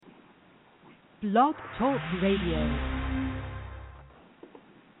Blog Talk Radio.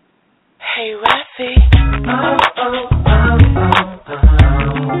 Hey, Rafi. Oh, oh, oh, oh,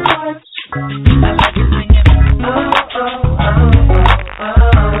 oh. I like it when you. Oh, oh, oh, oh,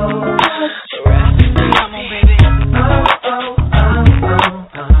 oh. Rafi, come on, baby. Oh, oh, oh, oh,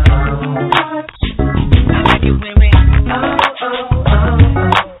 oh. I like it when we. Oh, oh, oh,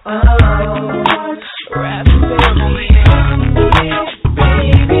 oh, oh. Rafi, come on, baby.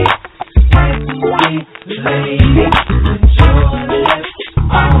 Baby, sweet lady, put your lips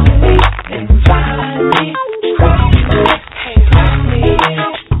on me and drive me crazy. Hey, Rafi,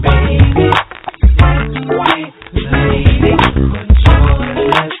 baby, sweet lady, put your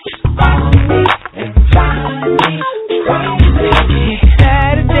lips on me and drive me crazy. It's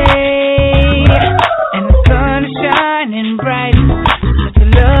Saturday and the sun is shining bright. It's a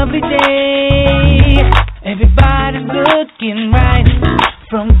lovely day. Everybody's looking right.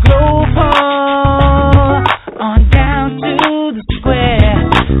 From Grove Hall on down to the square,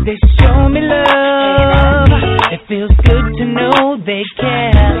 they show me love. It feels good to know they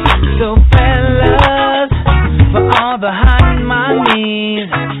care. So fellas, for all the hot mommies,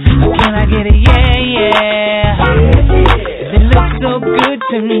 can I get a yeah, yeah? They look so good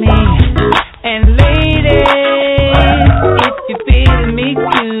to me. And ladies, if you're feeling me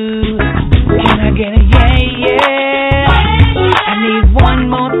too, can I get a yeah, yeah? I need one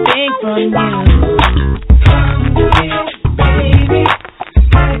more thing from you. Come here, baby,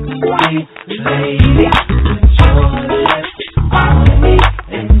 sexy lady, put your lips on me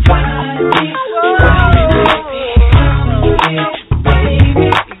and drive me crazy. Come here, baby,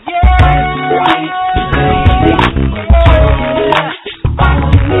 sexy lady, put your lips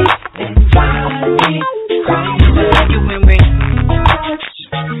on me and drive me crazy. You and me,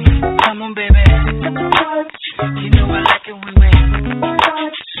 come on, baby. You know I like it when we.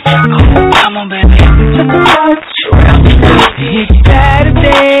 Oh, come on, baby. It's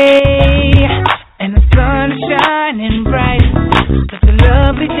Saturday and the sun is shining bright. Such a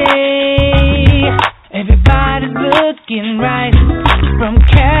lovely day. Everybody's looking right. From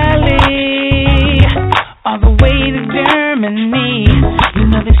Cali all the way to Germany. You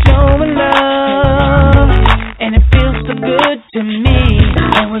know they're showing love, and it feels so good to me.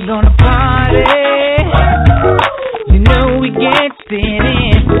 And we're gonna party. You know we get fit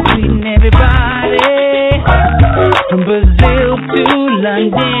in, treating everybody from Brazil to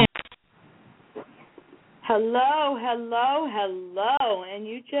London. Hello, hello, hello, and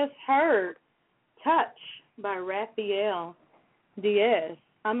you just heard Touch by Raphael Deas.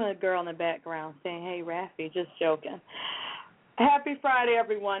 I'm a girl in the background saying, hey, Rafi, just joking. Happy Friday,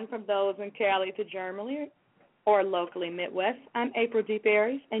 everyone, from those in Cali to Germany or locally Midwest. I'm April Deep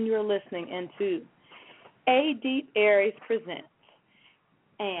Aries, and you're listening into A Deep Aries Presents.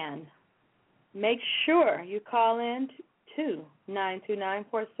 And make sure you call in to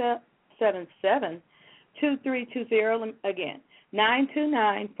 929-477-2320. Again,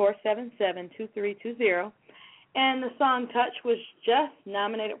 929-477-2320. And the song Touch was just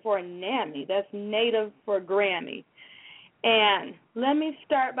nominated for a NAMI. That's Native for Grammy. And let me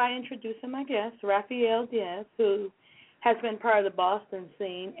start by introducing my guest, Raphael Deas, who has been part of the Boston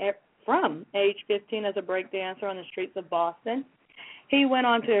scene from age 15 as a breakdancer on the streets of Boston. He went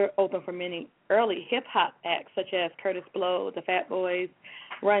on to open for many early hip-hop acts such as Curtis Blow, the Fatboys,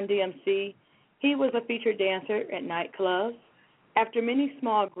 Run DMC. He was a featured dancer at nightclubs. After many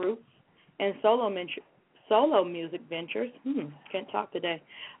small groups and solo music ventures, can't talk today,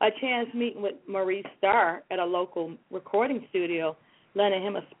 a chance meeting with Maurice Starr at a local recording studio landed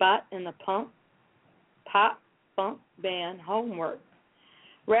him a spot in the pop-funk band Homework.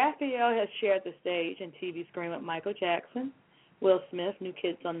 Raphael has shared the stage and TV screen with Michael Jackson, Will Smith, New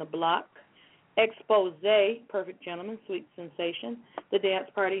Kids on the Block, Expose, Perfect Gentleman, Sweet Sensation, The Dance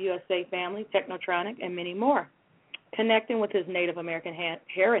Party USA Family, Technotronic, and many more. Connecting with his Native American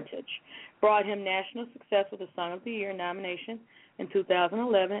heritage brought him national success with a Song of the Year nomination in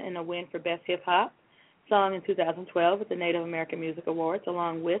 2011 and a win for Best Hip Hop Song in 2012 at the Native American Music Awards,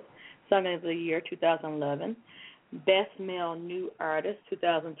 along with Song of the Year 2011, Best Male New Artist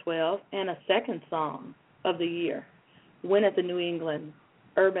 2012, and a second Song of the Year win at the New England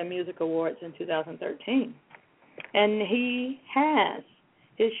Urban Music Awards in 2013. And he has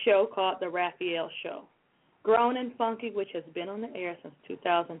his show called The Raphael Show, Grown and Funky, which has been on the air since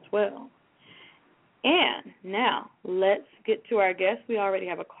 2012. And now let's get to our guest. We already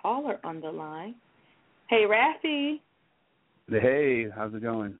have a caller on the line. Hey, Rafi. Hey, how's it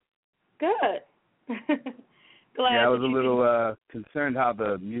going? Good. I was a little concerned how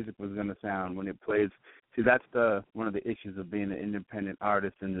the music was going to sound when it plays. See, that's one of the issues of being an independent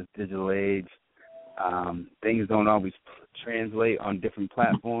artist in this digital age. things don't always translate on different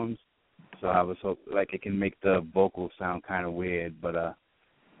platforms. So I was like it can make the vocals sound kind of weird, but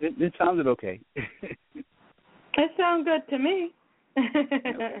it sounded okay. It sounds good to me.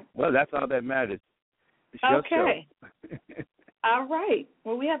 Well, that's all that matters. It's your okay. show. All right.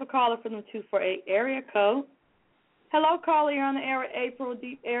 Well, we have a caller from the 248 area code. Hello, caller. You're on the air with April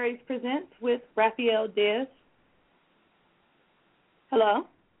Deep Aries Presents with Raphael Deas. Hello?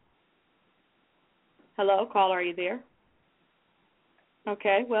 Hello, caller. Are you there?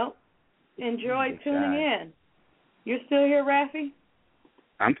 Okay. Well, enjoy tuning in. You're still here, Rafi?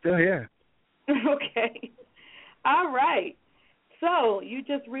 I'm still here. Okay. All right. So you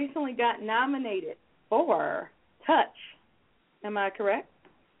just recently got nominated for Touch. Am I correct?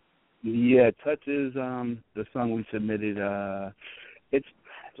 Yeah, Touch is the song we submitted. It's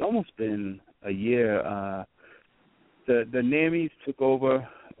almost been a year. The Grammys took over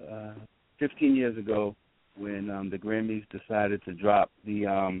 15 years ago when the Grammys decided to drop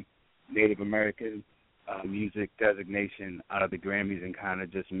the Native American music designation out of the Grammys and kind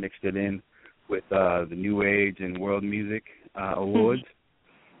of just mixed it in with the New Age and World Music Awards.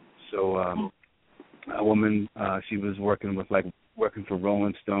 So a woman, she was working for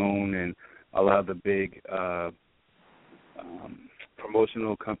Rolling Stone and a lot of the big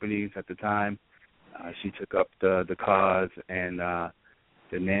promotional companies at the time. She took up the cause, and the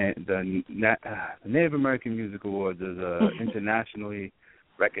Native American Music Awards is an internationally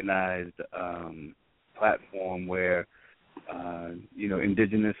recognized platform where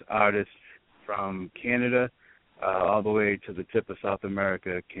indigenous artists from Canada all the way to the tip of South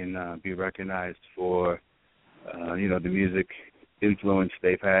America can be recognized for the music influence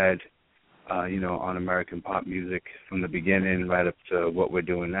they've had on American pop music from the beginning right up to what we're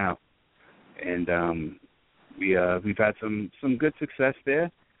doing now. And we've had some good success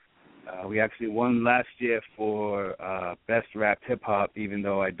there. We actually won last year for Best Rap Hip Hop, even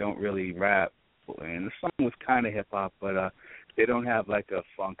though I don't really rap. And the song was kind of hip hop, but they don't have like a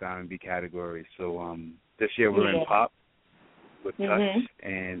funk R&B category. So this year we're in pop with Touch,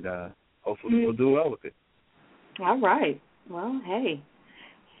 and hopefully we'll do well with it. All right. Well, hey.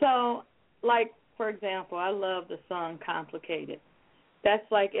 So, like, for example, I love the song Complicated.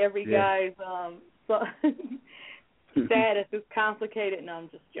 That's like every guy's status is complicated. No, I'm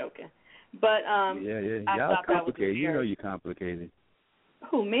just joking. But y'all complicated. You know you're complicated.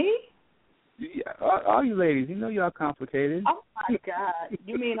 Who, me? Yeah, all you ladies, you know y'all complicated. Oh my God!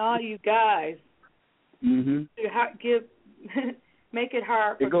 You mean all you guys? Mhm. Make it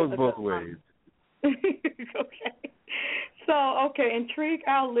hard. It goes both ways. Okay. So, intrigue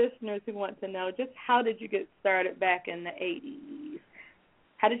our listeners who want to know just how did you get started back in the 80s?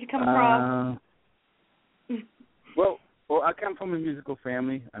 How did you come across? Well, I come from a musical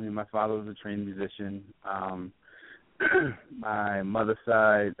family. I mean, my father was a trained musician. My mother's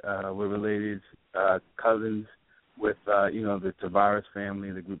side, we're related cousins with, the Tavares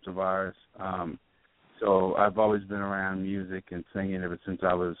family, the group Tavares. So I've always been around music and singing ever since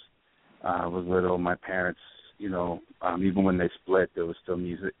I was little. My parents, even when they split, there was still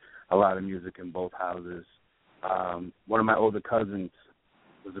music, a lot of music in both houses. One of my older cousins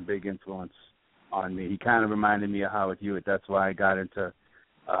was a big influence on me. He kind of reminded me of Howard Hewitt. That's why I got into,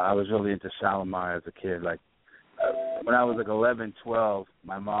 I was really into Shalimar as a kid. Like, when I was like 11, 12,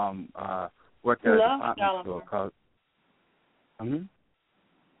 my mom worked at a department store called.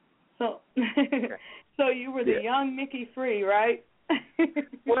 So, so you were the young Mickey Free, right?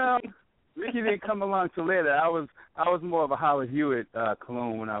 Well, Mickey didn't come along till later. I was more of a Howard Hewitt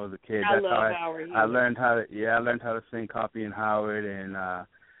clone when I was a kid. I love Howard Hewitt. I learned how to sing Copy and Howard and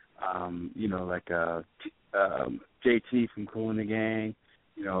JT from Kool and the Gang.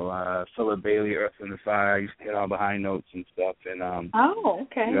 Philip Bailey, Earth and the Fire. I used to hit all the high notes and stuff, and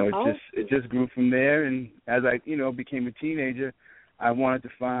it just grew from there. And as I became a teenager, I wanted to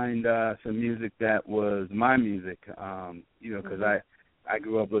find some music that was my music, because I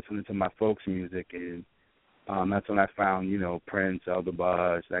grew up listening to my folks' music, and that's when I found Prince, Elder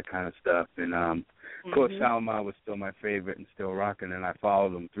that kind of stuff, and of course Shalimar was still my favorite and still rocking, and I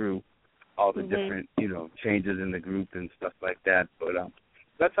followed them through all the different changes in the group and stuff like that, but.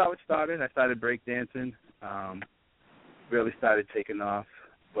 That's how it started. I started breakdancing, really started taking off,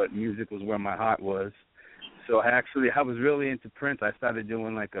 but music was where my heart was. So I was really into Prince. I started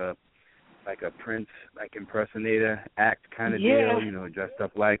doing like a Prince impersonator act kind of deal, dressed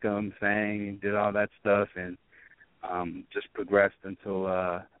up like him, sang, did all that stuff, and just progressed until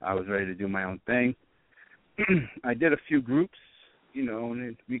I was ready to do my own thing. I did a few groups,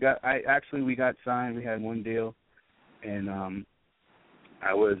 and we got signed. We had one deal, and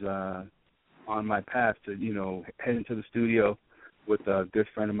I was on my path to, head into the studio with a good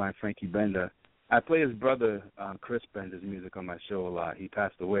friend of mine, Frankie Bender. I play his brother, Chris Bender's music on my show a lot. He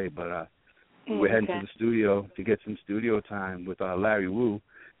passed away, but we're heading to the studio to get some studio time with Larry Wu.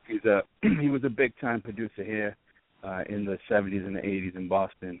 He was a big-time producer here in the 70s and the 80s in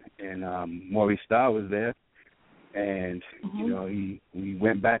Boston. And Maurice Starr was there. And, we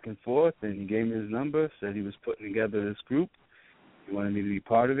went back and forth, and he gave me his number, said he was putting together this group. He wanted me to be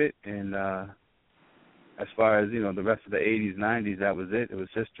part of it. And as far as, the rest of the 80s, 90s, that was it. It was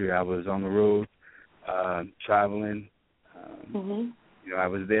history. I was on the road, traveling. I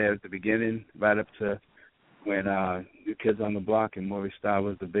was there at the beginning, right up to when New Kids on the Block and Maurice Starr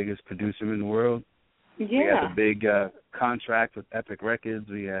was the biggest producer in the world. Yeah. We had a big contract with Epic Records.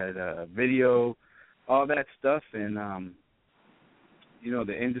 We had video, all that stuff. And,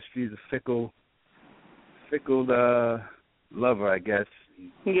 the industry's a fickle lover, I guess.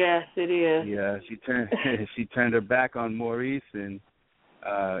 Yes, it is. Yeah, she turned her back on Maurice, and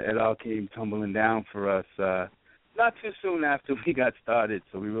it all came tumbling down for us. Not too soon after we got started,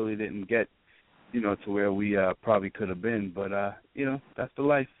 so we really didn't get, to where we probably could have been. But, that's the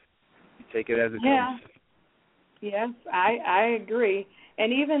life. You take it as it comes. Yes, I agree.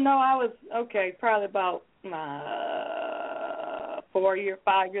 And even though I was, probably about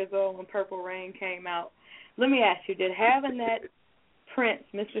 5 years old when Purple Rain came out, let me ask you, did having that Prince,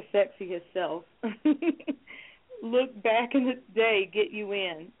 Mr. Sexy himself, look back in the day, get you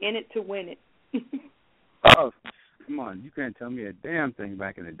in it to win it? Oh, come on, you can't tell me a damn thing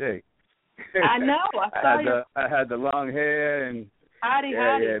back in the day. I know. I had the long hair and howdy.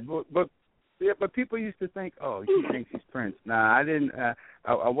 But people used to think, oh, he thinks he's Prince. Nah, I didn't.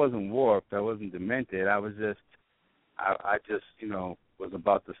 I wasn't warped. I wasn't demented. I was just, I just, was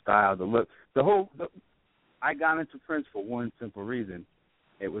about the style, the look, I got into Prince for one simple reason.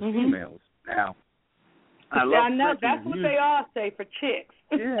 It was females. Now, I know that's what they all say for chicks.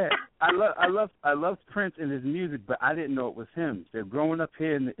 Yeah, I loved Prince and his music, but I didn't know it was him. So growing up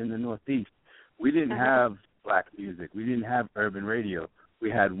here in the Northeast, we didn't have black music. We didn't have urban radio.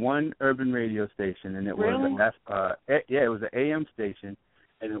 We had one urban radio station, and it was it was an AM station,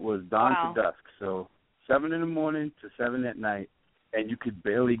 and it was dawn to dusk, so 7 in the morning to 7 at night, and you could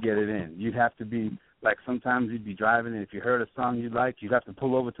barely get it in. You'd have to be sometimes you'd be driving, and if you heard a song you liked, you'd have to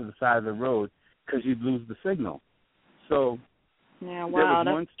pull over to the side of the road because you'd lose the signal. So there was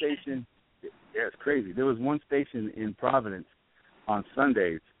one station. Yeah, it's crazy. There was one station in Providence on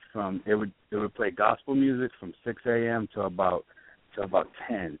Sundays. It would play gospel music from 6 a.m. to about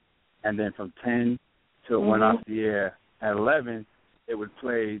 10, and then from 10 till it went off the air at 11, it would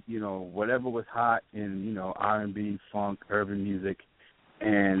play whatever was hot in R&B, funk, urban music,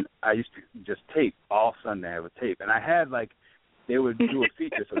 and I used to just tape all Sunday. I would tape, and I had they would do a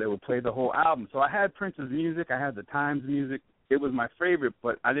feature, so they would play the whole album. So I had Prince's music, I had the Times music. It was my favorite,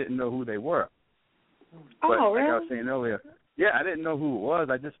 but I didn't know who they were. But really? Like I was saying earlier, I didn't know who it was.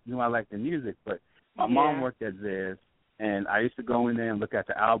 I just knew I liked the music. But my mom worked at Zayre's, and I used to go in there and look at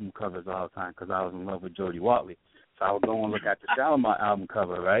the album covers all the time because I was in love with Jody Watley. So I would go and look at the Shalimar album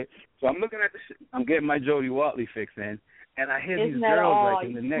cover, right? So I'm looking at I'm getting my Jody Watley fix in, and I hear these girls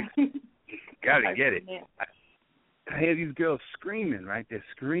in the next. Gotta get it. I hear these girls screaming, right? They're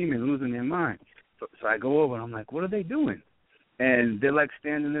screaming, losing their mind. So I go over and I'm like, what are they doing? And they're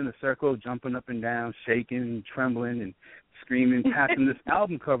standing in a circle, jumping up and down, shaking, trembling, and screaming, passing this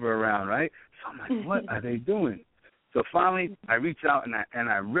album cover around, right? So I'm like, what are they doing? So finally, I reach out and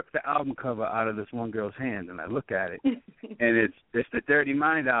I rip the album cover out of this one girl's hand, and I look at it, and it's the Dirty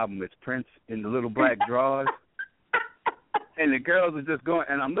Mind album. It's Prince in the little black drawers, and the girls are just going,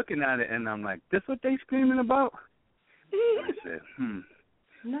 and I'm looking at it, and I'm like, this what they screaming about? And I said,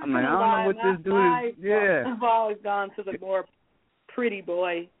 I'm like, I don't know what this dude is. Yeah. I've always gone to the more pretty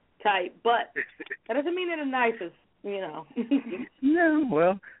boy type, but that doesn't mean they're the nicest, No,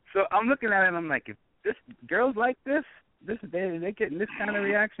 well, so I'm looking at it, and I'm like, if this girls like this they getting this kind of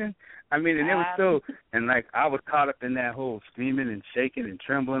reaction. I mean, and it was so, and I was caught up in that whole screaming and shaking and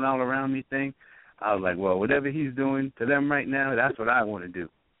trembling all around me thing. I was like, well, whatever he's doing to them right now, that's what I want to do.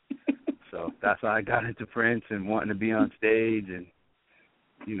 So that's how I got into Prince and wanting to be on stage, and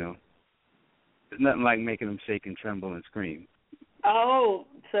there's nothing like making them shake and tremble and scream. Oh,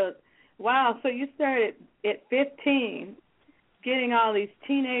 so wow! So you started at 15, getting all these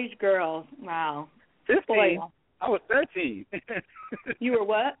teenage girls. Wow. 15? Boy. I was 13. You were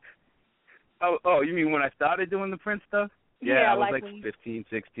what? Oh, you mean when I started doing the Prince stuff? Yeah, I was 15,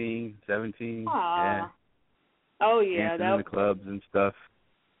 16, 17. Aww. Yeah. Oh, yeah. Dancing in the clubs and stuff.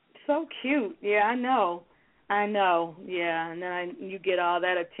 So cute. Yeah, I know. I know, yeah, and then you get all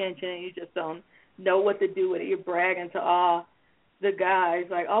that attention and you just don't know what to do with it. You're bragging to all the guys,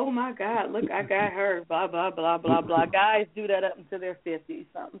 like, oh, my God, look, I got her, blah, blah, blah, blah, blah. Guys do that up until they're 50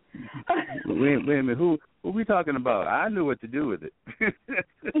 something. Wait a minute, who we talking about? I knew what to do with it.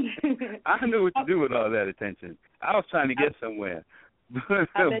 I knew what to do with all that attention. I was trying to get somewhere.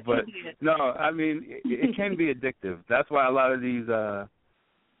 But no, I mean, it can be addictive. That's why a lot of these, a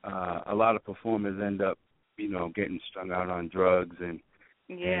lot of performers end up, getting strung out on drugs and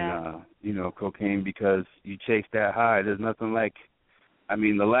cocaine, because you chase that high. There's nothing like, I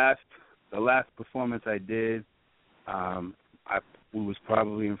mean, the last performance I did, we was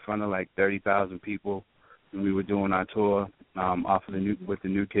probably in front of like 30,000 people, and we were doing our tour off of with the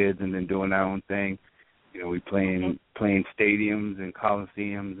New Kids, and then doing our own thing. We playing stadiums and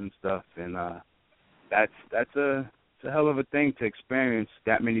coliseums and stuff, and that's a hell of a thing to experience,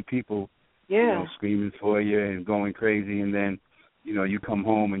 that many people, screaming for you and going crazy, and then you come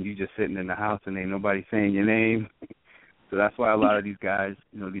home and you just sitting in the house and ain't nobody saying your name. So that's why a lot of these guys,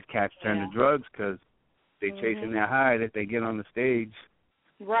 these cats turn to drugs, because they chasing their high that they get on the stage.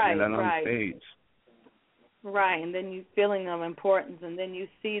 Right, on the stage. Right, and then you feeling of importance, and then you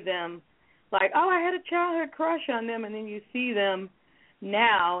see them like, oh, I had a childhood crush on them, and then you see them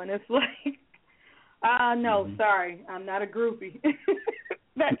now, and it's like, no, sorry, I'm not a groupie.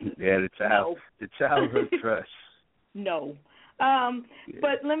 The childhood crush. No.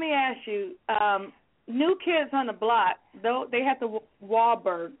 But let me ask you, New Kids on the Block, though, they had the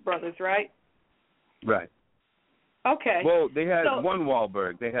Wahlberg brothers, right? Right. Okay. Well, they had one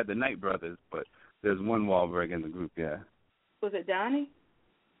Wahlberg. They had the Knight brothers, but there's one Wahlberg in the group, yeah. Was it Donnie?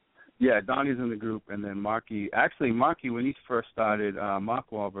 Yeah, Donnie's in the group, and then Marky, when he first started, Mark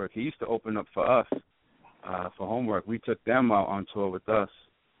Wahlberg, he used to open up for us for Homework. We took them out on tour with us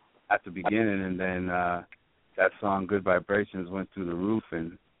at the beginning, and then that song, Good Vibrations, went through the roof,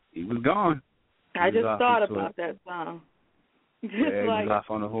 and he was gone. I just thought about that song. He was off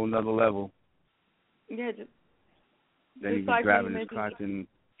on a whole nother level. Yeah, then he was grabbing his crotch in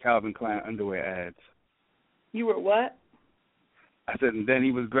Calvin Klein underwear ads. You were what? I said, and then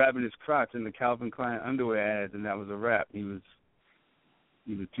he was grabbing his crotch in the Calvin Klein underwear ads, and that was a wrap. He was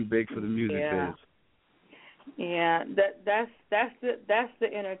too big for the music biz. Yeah, that's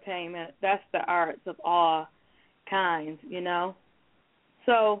the entertainment. That's the arts of all kinds,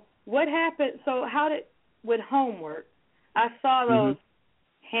 So what happened? So how did with Homework? I saw those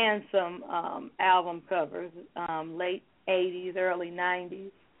handsome album covers, late 80s, early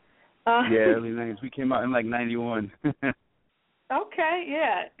 90s. Early 90s. We came out in like 91. Okay,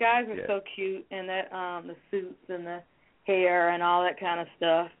 yeah. Guys were so cute, and that the suits and the hair and all that kind of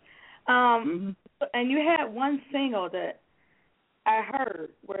stuff. And you had one single that I heard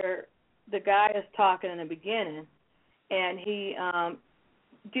where the guy is talking in the beginning, and he,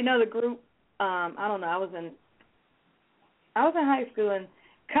 do you know the group? I don't know. I was in high school, and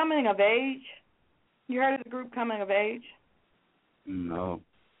Coming of Age. You heard of the group Coming of Age? No.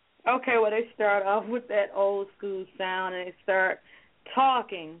 Okay, well, they start off with that old school sound, and they start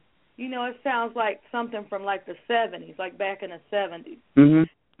talking. It sounds like something from like the 70s, like back in the 70s.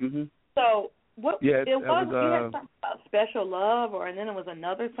 So what? Yeah, you had something about Special Love, and then it was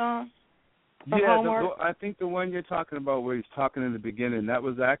another song from Homework? I think the one you're talking about where he's talking in the beginning, that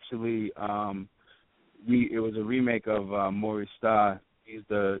was actually it was a remake of Maurice Starr. He's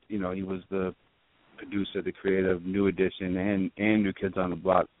he was the producer, the creator of New Edition and New Kids on the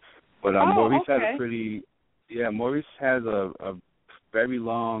Block. But Maurice had a pretty, Maurice has a very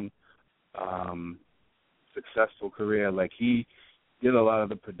long, successful career. Like, he did a lot of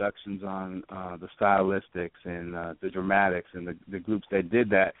the productions on the Stylistics and the Dramatics and the groups that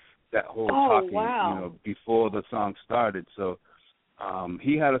did that whole talking, before the song started. So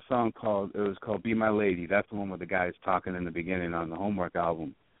he had a song called Be My Lady. That's the one where the guy's talking in the beginning on the Homework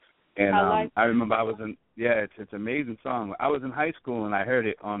album. And I remember I was in, it's an amazing song. I was in high school and I heard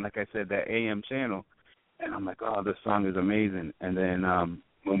it on, like I said, that AM channel. And I'm like, oh, this song is amazing. And then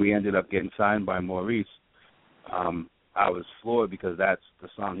when we ended up getting signed by Maurice, I was floored because that's the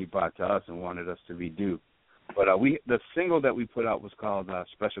song he brought to us and wanted us to redo. But the single that we put out was called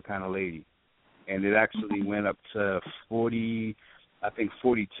Special Kind of Lady. And it actually went up to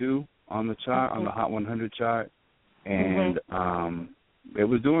 42 on the chart, on the Hot 100 chart. And it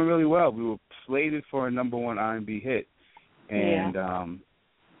was doing really well. We were slated for a number one R&B hit. And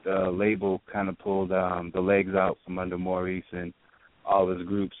the label kind of pulled the legs out from under Maurice and all his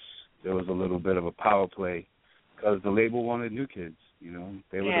groups. There was a little bit of a power play because the label wanted New Kids.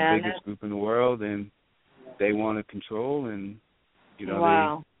 They were the biggest group in the world, and they wanted control. And they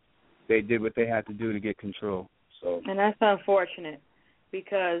they did what they had to do to get control. So. And that's unfortunate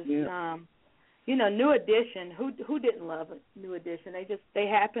because, New Edition. Who didn't love New Edition? They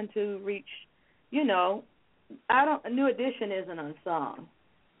happened to reach, New Edition isn't unsung,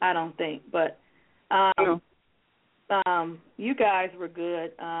 I don't think, but you guys were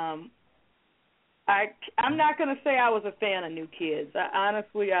good. I'm not going to say I was a fan of New Kids.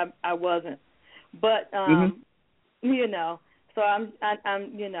 Honestly, I wasn't. But so I'm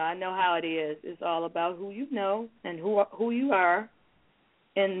I know how it is. It's all about who you know and who you are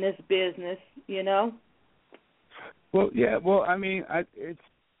in this business, Well, yeah. Well, I mean, I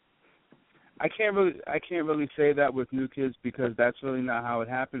can't really say that with New Kids because that's really not how it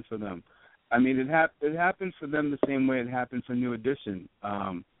happened for them. I mean, it happened for them the same way it happened for New Edition.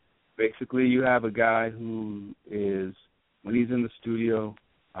 Basically, you have a guy who is, when he's in the studio,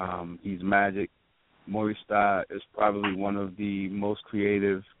 he's magic. Maurice Starr is probably one of the most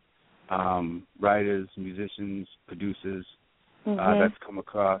creative writers, musicians, producers that's come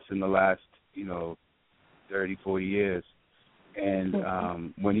across in the last, 30, 40 years.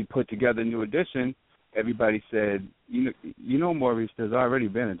 And when he put together New Edition, everybody said, Maurice, there's already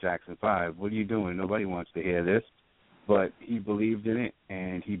been a Jackson 5. What are you doing? Nobody wants to hear this. But he believed in it,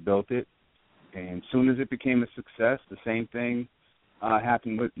 and he built it. And as soon as it became a success, the same thing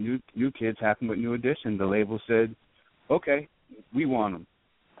happened with New Kids, happened with New Edition. The label said, okay, we want them.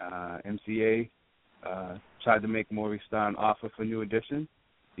 MCA tried to make Maurice Starr an offer for New Edition.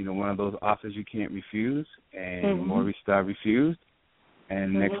 One of those offers you can't refuse, and Maurice Starr refused.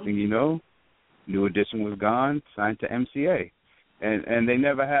 And next thing you know, New Edition was gone, signed to MCA. And they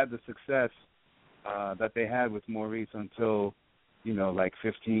never had the success that they had with Maurice until, like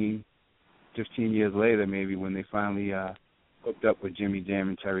 15 years later, maybe, when they finally hooked up with Jimmy Jam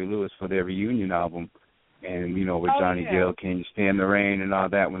and Terry Lewis for their reunion album. And, with Johnny Gill, Can You Stand the Rain and all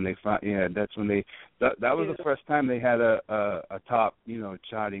that, when they that's when they, that was the first time they had a top,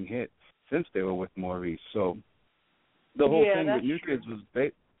 charting hit since they were with Maurice. So the whole thing with New Kids was,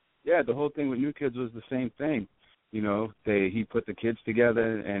 the whole thing with New Kids was the same thing. He put the kids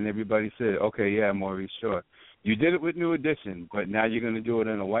together and everybody said, okay, yeah, Maurice, sure. You did it with New Edition, but now you're going to do it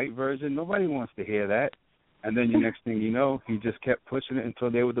in a white version. Nobody wants to hear that. And then the next thing you know, he just kept pushing it until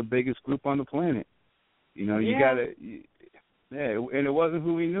they were the biggest group on the planet. You gotta, and it wasn't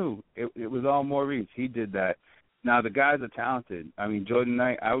who he knew. It was all Maurice. He did that. Now, the guys are talented. I mean, Jordan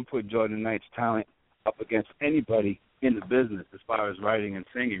Knight, I would put Jordan Knight's talent up against anybody in the business as far as writing and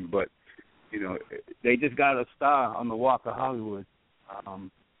singing, but, they just got a star on the Walk of Hollywood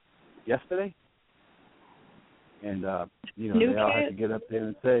yesterday. And, they all had to get up there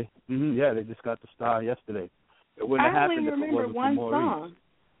and say, they just got the star yesterday. It wouldn't have happened if it wasn't for Maurice. Song,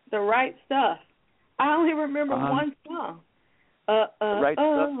 The Right Stuff. I only remember one song. Right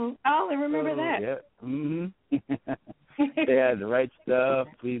Stuff. I only remember that. Yeah. They had The Right Stuff,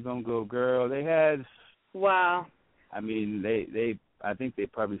 Please Don't Go Girl. They had. Wow. I mean, I think they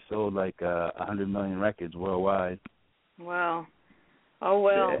probably sold like 100 million records worldwide. Wow. Oh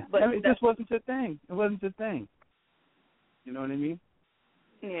well, but it just wasn't your thing. It wasn't your thing. You know what I mean?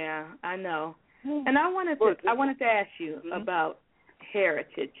 Yeah, I know. And I wanted to ask you about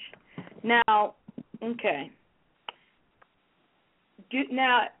heritage. Now, okay.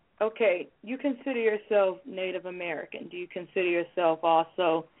 You consider yourself Native American. Do you consider yourself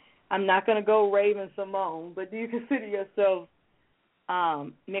also, I'm not going to go Raven Simone, but do you consider yourself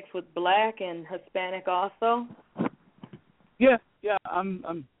mixed with Black and Hispanic also? Yeah.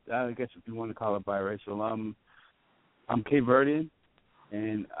 I guess if you want to call it biracial. I'm Cape Verdean,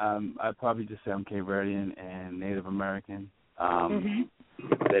 and I'd probably just say I'm Cape Verdean and Native American.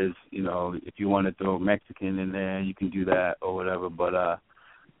 There's, if you want to throw Mexican in there, you can do that or whatever. But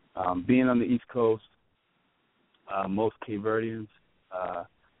being on the East Coast, most Cape Verdeans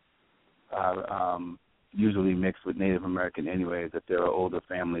are usually mixed with Native American anyways, if there are older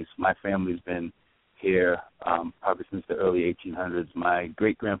families. My family's been here probably since the early 1800s. My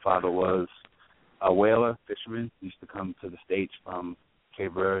great-grandfather was a whaler, fisherman. He used to come to the States from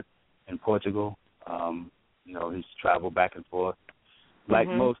Cape Verde in Portugal. He's traveled back and forth. Like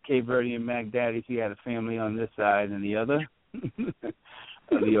most Cape Verdean Mac Daddies, he had a family on this side and the other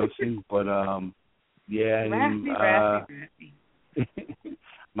of the ocean. But,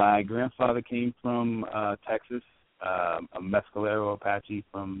 my grandfather came from Texas, a Mescalero Apache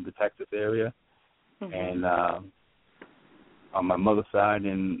from the Texas area. And on my mother's side,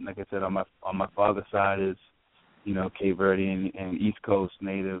 and like I said, on my father's side is, Cape Verdean and East Coast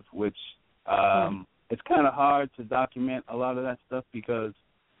Native, which it's kind of hard to document a lot of that stuff because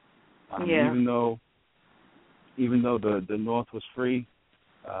even though the North was free,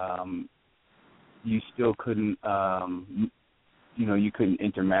 you still couldn't, you couldn't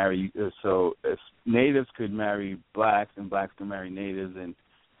intermarry. So if natives could marry blacks and blacks could marry natives, and,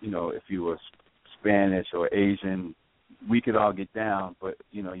 if you were Spanish or Asian, we could all get down, but,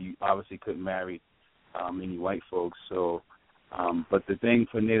 you obviously couldn't marry any white folks. So, but the thing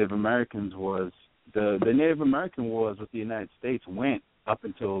for Native Americans was the Native American wars with the United States went up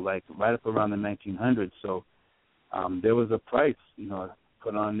until right up around the 1900s. So there was a price,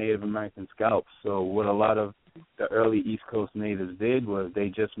 put on Native American scalps. So what a lot of the early East Coast natives did was they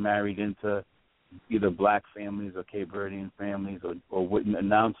just married into either black families or Cape Verdean families, or wouldn't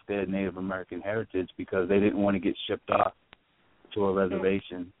announce their Native American heritage because they didn't want to get shipped off to a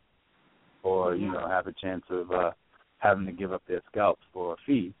reservation or, have a chance of having to give up their scalps for a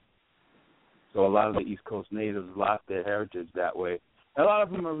fee. So a lot of the East Coast natives lost their heritage that way. A lot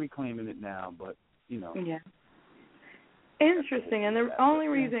of them are reclaiming it now, but, Yeah. Interesting. And the only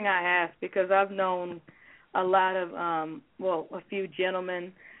reason I ask, because I've known a lot of, a few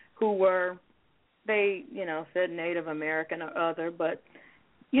gentlemen who were, they, said Native American or other, but,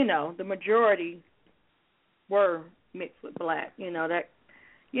 the majority were mixed with black,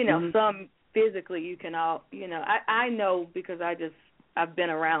 some physically you can all, I know because I've been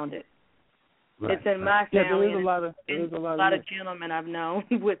around it. Right. It's in my family. There's a lot of gentlemen I've known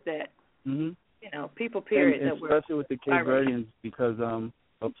with that. Mm-hmm. People, period. And especially with the Cape Verdeans because,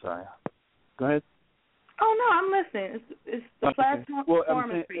 sorry. Go ahead. Oh, no, I'm listening. It's the platform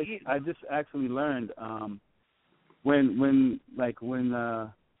for you. I just actually learned when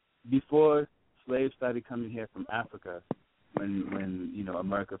before slaves started coming here from Africa, when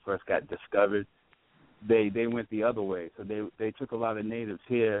America first got discovered, they went the other way. So they took a lot of natives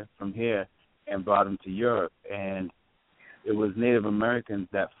from here and brought them to Europe, and it was Native Americans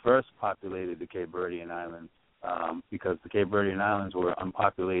that first populated the Cape Verdean Islands because the Cape Verdean Islands were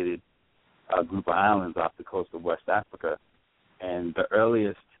unpopulated group of islands off the coast of West Africa, and the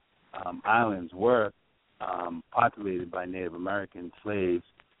earliest islands were populated by Native American slaves,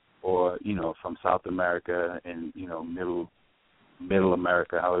 or from South America and Middle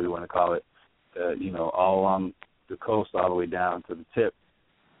America, however you want to call it, all along the coast all the way down to the tip.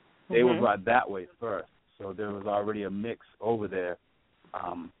 They were brought that way first, so there was already a mix over there.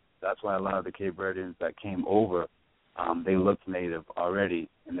 That's why a lot of the Cape Verdeans that came over, they looked native already,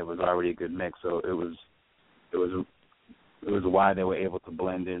 and there was already a good mix. So it was why they were able to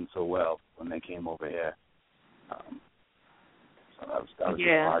blend in so well when they came over here. So that was just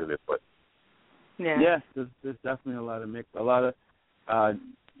part of it. But there's definitely a lot of mix. A lot of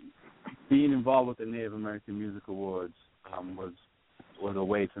being involved with the Native American Music Awards was a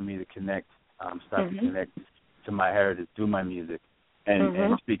way for me to connect, to connect to my heritage through my music.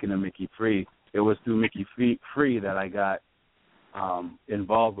 And speaking of Mickey Free, it was through Mickey Free that I got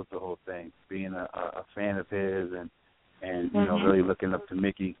involved with the whole thing, being a fan of his and really looking up to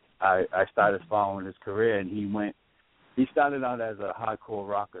Mickey. I started following his career, and he started out as a hardcore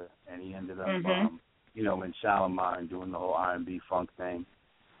rocker, and he ended up, in Shalimar and doing the whole R&B funk thing.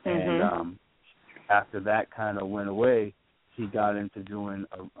 And after that kind of went away, he got into doing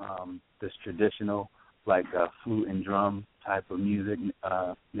this traditional, flute and drum type of music,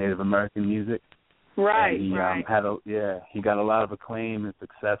 Native American music. Right, and he, he got a lot of acclaim and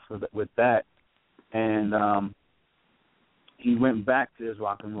success with that. And he went back to his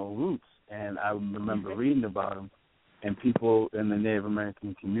rock and roll roots. And I remember reading about him, and people in the Native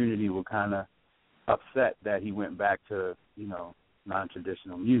American community were kind of upset that he went back to,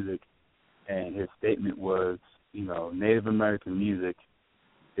 non-traditional music. And his statement was, Native American music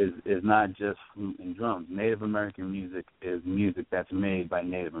is not just flute and drums. Native American music is music that's made by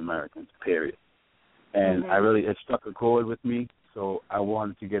Native Americans, period. And it struck a chord with me, so I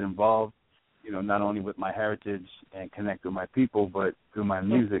wanted to get involved, not only with my heritage and connect with my people, but through my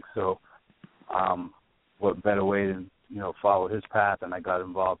music. So what better way than, follow his path, and I got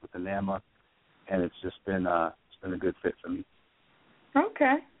involved with the NAMA, and it's just been a good fit for me.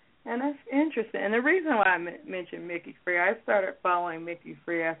 Okay. And that's interesting. And the reason why I mentioned Mickey Free, I started following Mickey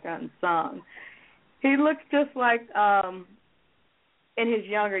Free after gotten songs. He looks just like, in his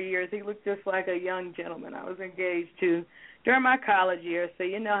younger years, he looked just like a young gentleman I was engaged to during my college years, so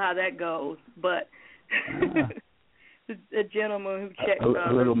you know how that goes. But a gentleman who checked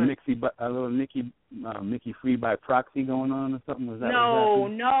a little Mickey Free by proxy going on or something? Was that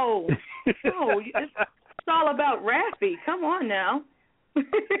No. It's all about Raffy. Come on now. It's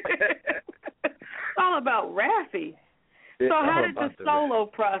all about Raffy. So how did the solo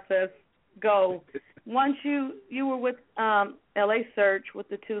process go? Once you were with LA Search with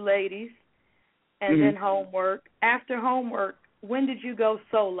the two ladies, and then Homework. After Homework, when did you go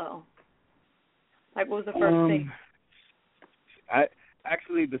solo? Like, what was the first thing?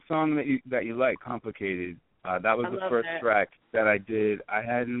 Actually, the song that you like, Complicated, that was the first track that I did.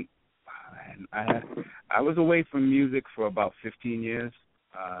 I was away from music for about 15 years.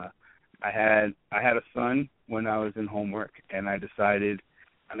 I had a son when I was in homework, and I decided,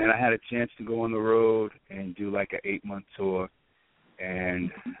 I had a chance to go on the road and do like an 8-month tour,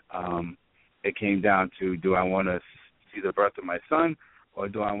 and it came down to, do I want to see the birth of my son, or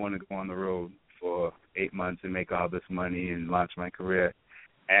do I want to go on the road for 8 months and make all this money and launch my career?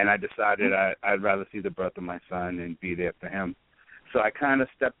 And I decided I'd rather see the birth of my son and be there for him. So I kind of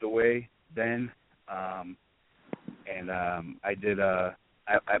stepped away then, and I did I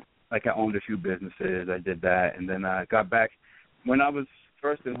owned a few businesses. I did that, and then I got back. When I was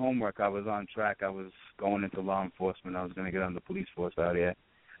first in homework, I was on track. I was going into law enforcement. I was going to get on the police force out here.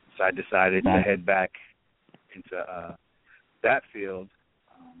 So I decided to head back into that field.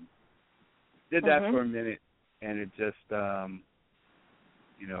 Did that for a minute, and it just, I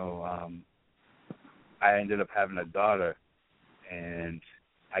ended up having a daughter, and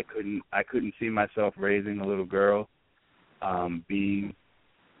I couldn't see myself raising a little girl, being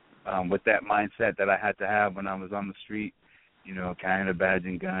with that mindset that I had to have when I was on the street, carrying a badge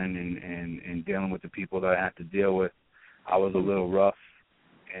and gun and dealing with the people that I had to deal with. I was a little rough,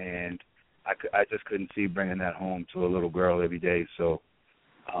 and I just couldn't see bringing that home to a little girl every day. So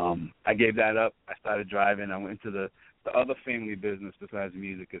I gave that up. I started driving. I went into the other family business besides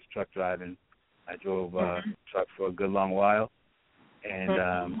music is truck driving. I drove truck for a good long while,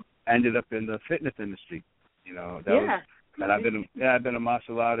 and ended up in the fitness industry. I've been a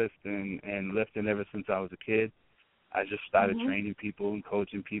martial artist and lifting ever since I was a kid. I just started training people and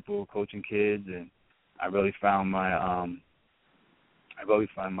coaching kids, and I really found my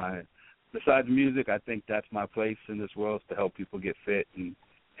besides music, I think that's my place in this world, is to help people get fit and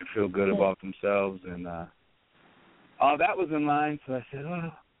feel good about themselves. And all that was in line, so I said,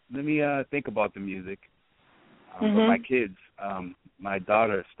 let me think about the music. But my kids, my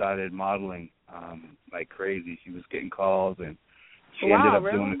daughter started modeling like crazy. She was getting calls, and she ended up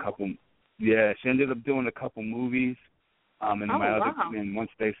doing a couple. Yeah, she ended up doing a couple movies. And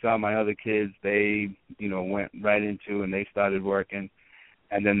once they saw my other kids, they went right into, and they started working.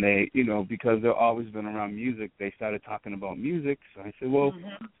 And then they, because they've always been around music, they started talking about music. So I said, well,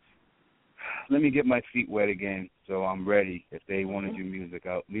 let me get my feet wet again, so I'm ready. If they want to do music,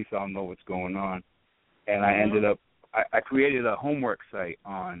 at least I'll know what's going on. And I ended up, I created a homework site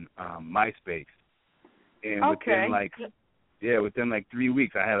on MySpace. And within like 3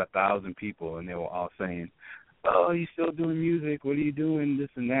 weeks, I had 1,000 people, and they were all saying, "Oh, you still doing music? What are you doing? This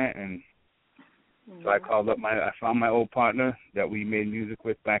and that." And so I called up I found my old partner that we made music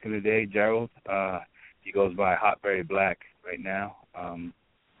with back in the day, Gerald. He goes by Hotberry Black right now.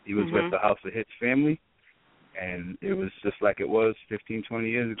 He was with the House of Hits family, and it was just like it was 15, 20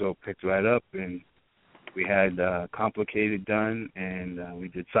 years ago. Picked right up, and we had Complicated done, and we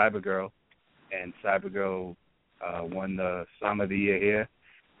did Cybergirl, and Cybergirl won the Song of the Year here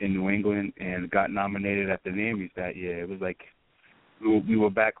in New England and got nominated at the Aries that year. It was like we were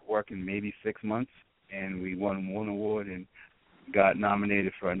back working maybe 6 months, and we won one award and got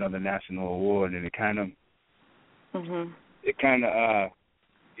nominated for another national award, and it kind of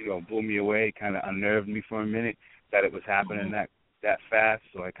blew me away, kind of unnerved me for a minute that it was happening that fast.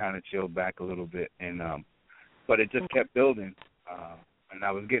 So I kind of chilled back a little bit, and but it just kept building, and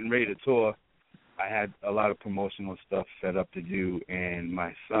I was getting ready to tour. I had a lot of promotional stuff set up to do, and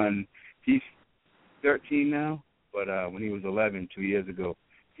my son, he's 13 now, but when he was 11 2 years ago,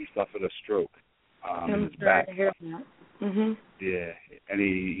 he suffered a stroke in his back. Yeah, and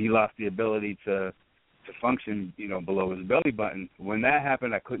he lost the ability to function, below his belly button. When that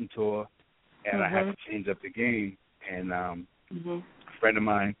happened, I couldn't tour, and I had to change up the game. And a friend of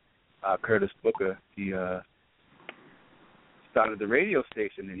mine, Curtis Booker, he started the radio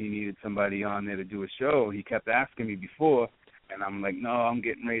station, and he needed somebody on there to do a show. He kept asking me before, and I'm like, no, I'm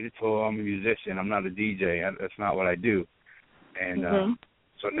getting ready to tour. I'm a musician. I'm not a DJ. That's not what I do. And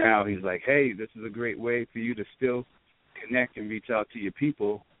so now he's like, hey, this is a great way for you to still connect and reach out to your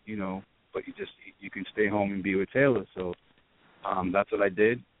people, but you can stay home and be with Taylor. So that's what I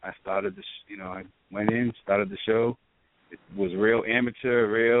did. I started I went in, started the show. It was real amateur,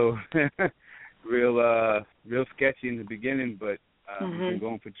 real sketchy in the beginning, but we've been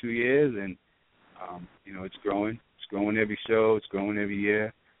going for 2 years, and it's growing. It's growing every show. It's growing every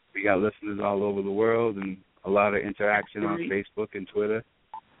year. We got listeners all over the world, and a lot of interaction on Facebook and Twitter.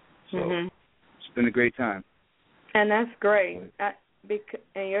 So it's been a great time. And that's great.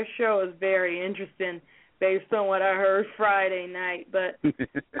 And your show is very interesting based on what I heard Friday night. But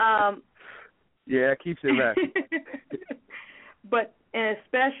yeah, it keeps it wrapping. But and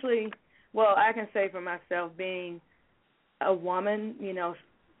especially, well, I can say for myself, being a woman, you know,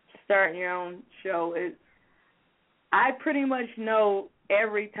 starting your own show, I pretty much know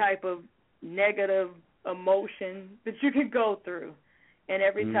every type of negative emotion that you can go through, and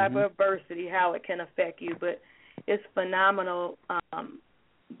every type of adversity, how it can affect you. But it's phenomenal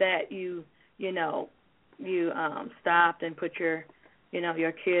that you stopped and put your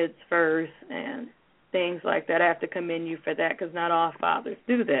kids first and things like that. I have to commend you for that, because not all fathers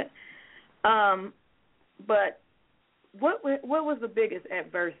do that. But what was the biggest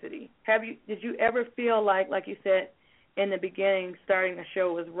adversity? Did you ever feel like you said in the beginning, starting the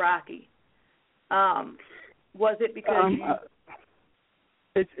show was rocky? Was it because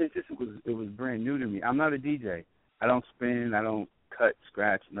it was brand new to me. I'm not a DJ. I don't spin. I don't cut,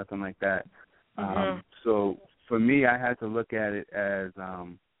 scratch, nothing like that. So for me, I had to look at it as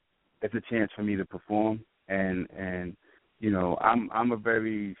it's a chance for me to perform, and you know, I'm a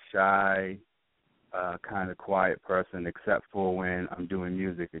very shy, kind of quiet person, except for when I'm doing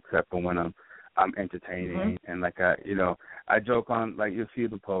music, except for when I'm entertaining, and like I joke on, like, you'll see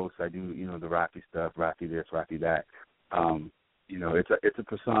the posts. I do, you know, the Rocky stuff, Rocky this, Rocky that. You know, it's a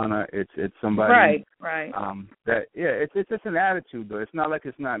persona. It's somebody. Right. It's just an attitude, though. It's not like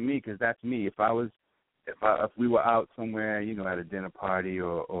it's not me, because that's me. If we were out somewhere, you know, at a dinner party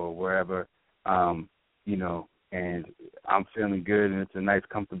or wherever, you know, and I'm feeling good and it's a nice,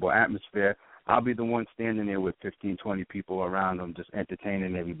 comfortable atmosphere, I'll be the one standing there with 15, 20 people around them, just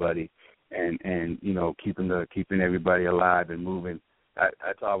entertaining everybody and you know, keeping everybody alive and moving.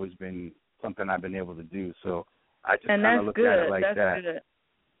 That's always been something I've been able to do. So I just kind of look at it like that. Good.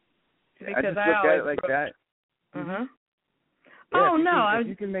 Because I just look at it like that. Yeah, if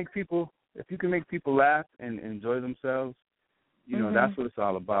you can make people laugh and enjoy themselves, you know, that's what it's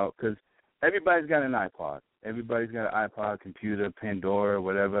all about. Because everybody's got an iPod. Everybody's got an iPod, computer, Pandora,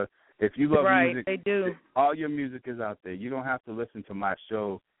 whatever. If you love music, they do. All your music is out there. You don't have to listen to my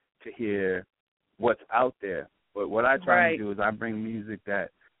show to hear what's out there. But what I try to do is I bring music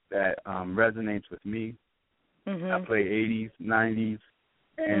that resonates with me. I play 80s, 90s,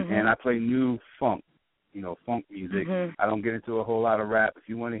 and I play new funk, you know, funk music. I don't get into a whole lot of rap. If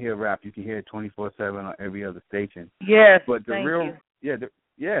you want to hear rap, you can hear it 24/7 on every other station. Yes, but the real, you.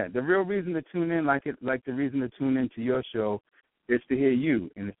 the real reason to tune in, like the reason to tune into your show, is to hear you,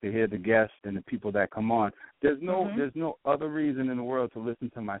 and it's to hear the guests and the people that come on. There's no other reason in the world to listen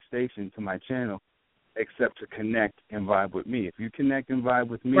to my station, to my channel, except to connect and vibe with me. If you connect and vibe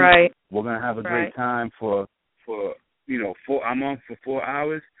with me, we're gonna have a great time for I'm on for 4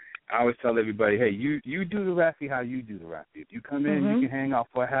 hours. I always tell everybody, hey, you do the Raffy how you do the Raffy. If you come in, you can hang out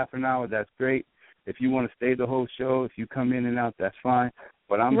for half an hour. That's great. If you want to stay the whole show, if you come in and out, that's fine.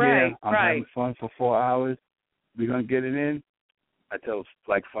 But I'm here. I'm having fun for 4 hours. We're gonna get it in. I tell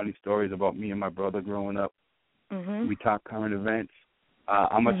like funny stories about me and my brother growing up. We talk current events.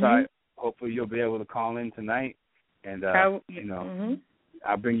 I'm gonna try. Hopefully, you'll be able to call in tonight, and you know,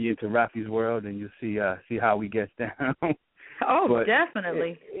 I'll bring you into Raffy's world, and you'll see how we get down. Oh, but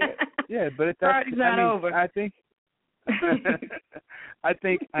definitely. But party's not over. I think,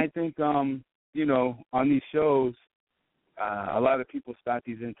 you know, on these shows, a lot of people start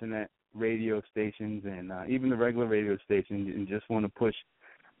these internet radio stations and even the regular radio stations and just want to push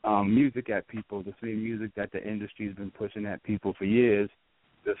music at people, the same music that the industry's been pushing at people for years.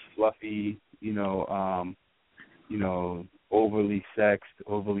 This fluffy, you know, overly sexed,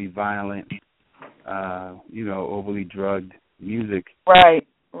 overly violent, you know, overly drugged music. Right.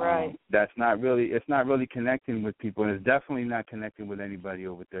 It's not really connecting with people, and it's definitely not connecting with anybody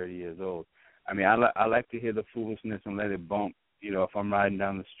over 30 years old. I mean, I like to hear the Foolishness and let it bump, you know, if I'm riding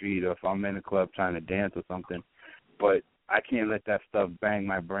down the street or if I'm in a club trying to dance or something. But I can't let that stuff bang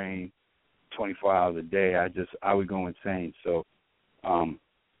my brain 24 hours a day. I would go insane. So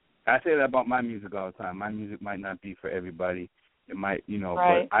I say that about my music all the time. My music might not be for everybody. It might, you know,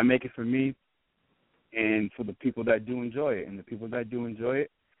 but I make it for me and for the people that do enjoy it. And the people that do enjoy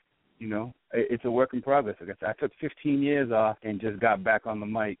it, you know, it's a work in progress. Like I said, I took 15 years off and just got back on the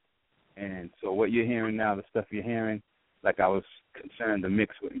mic. And so what you're hearing now, the stuff you're hearing, like I was concerned the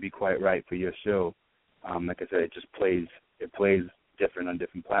mix wouldn't be quite right for your show. Like I said, it just plays different on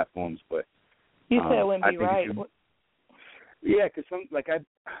different platforms. But you said it wouldn't be right. Yeah, because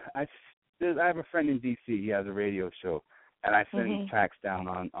I have a friend in D.C. He has a radio show, and I send his tracks down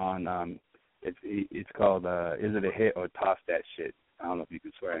on it's called Is It a Hit or Toss That Shit. I don't know if you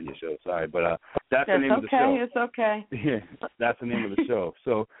can swear on your show. Sorry, but that's the name of the show. It's okay. Yeah, that's the name of the show.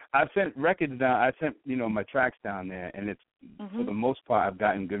 So I've sent records down. I sent my tracks down there, and it's for the most part I've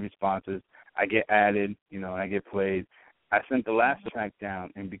gotten good responses. I get added, and I get played. I sent the last track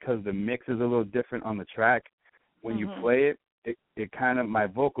down, and because the mix is a little different on the track, when you play it kind of, my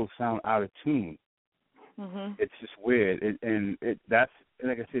vocals sound out of tune. It's just weird, that's,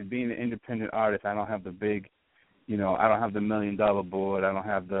 like I said, being an independent artist, I don't have the big, I don't have the $1 million board, I don't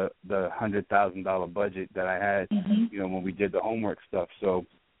have the $100,000 budget that I had, when we did the homework stuff. So,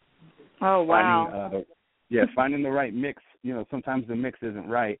 finding the right mix, sometimes the mix isn't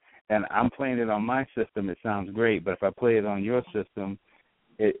right, and I'm playing it on my system, it sounds great, but if I play it on your system,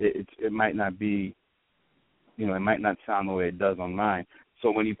 it might not be, it might not sound the way it does on mine. So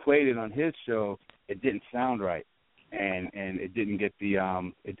when he played it on his show, it didn't sound right, and it didn't get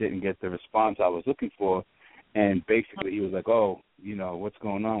the response I was looking for, and basically he was like, oh, what's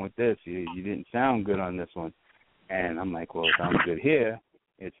going on with this? You didn't sound good on this one, and I'm like, well, it sounds good here.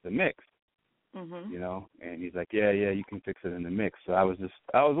 It's the mix, and he's like, yeah, you can fix it in the mix. So I was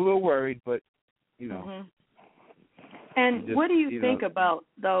a little worried, but And what do you think about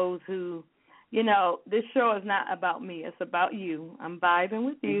those who, this show is not about me. It's about you. I'm vibing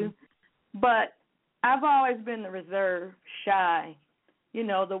with you. But I've always been the reserved, shy,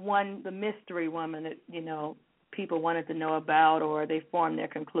 the mystery woman that, people wanted to know about, or they formed their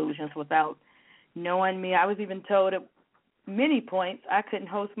conclusions without knowing me. I was even told at many points I couldn't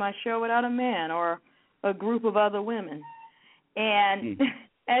host my show without a man or a group of other women. And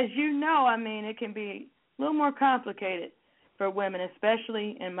as you know, it can be a little more complicated for women,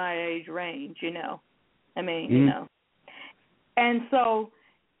 especially in my age range, And so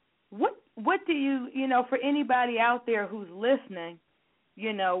what do you, for anybody out there who's listening,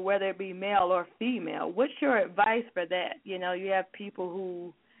 whether it be male or female, what's your advice for that? You have people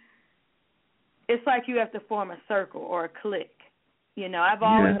who, it's like you have to form a circle or a clique. I've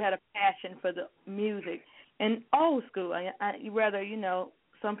always had a passion for the music and old school. Whether,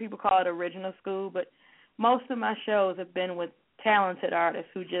 some people call it original school, but most of my shows have been with talented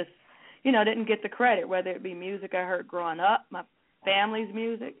artists who just, didn't get the credit, whether it be music I heard growing up, my family's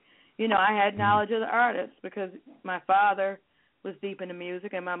music. I had knowledge of the artists because my father was deep into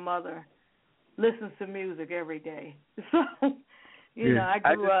music and my mother listens to music every day. So,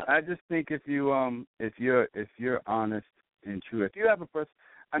 I grew up. I just think if you're honest and true, if you have a person,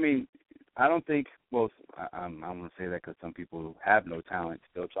 I don't think, I'm going to say that because some people have no talent,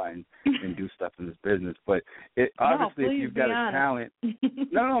 still try and do stuff in this business. But obviously, if you've got a talent,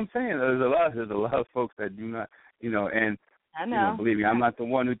 I'm saying there's a lot of folks that do not, and I know. Believe me, I'm not the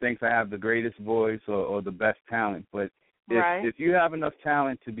one who thinks I have the greatest voice or the best talent. But if you have enough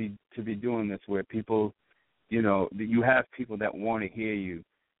talent to be doing this, where people, you have people that want to hear you,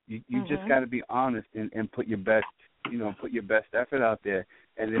 you just got to be honest and put your best, put your best effort out there.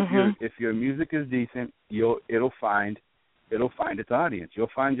 And if your music is decent, it'll find its audience. You'll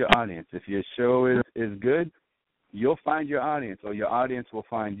find your audience. If your show is good, you'll find your audience, or your audience will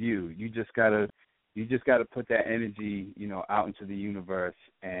find you. You just gotta put that energy, out into the universe,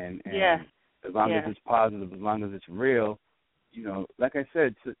 and as long as it's positive, as long as it's real, like I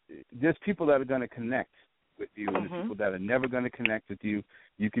said, there's people that are going to connect with you, and there's people that are never going to connect with you.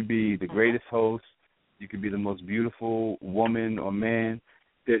 You could be the greatest host, you could be the most beautiful woman or man.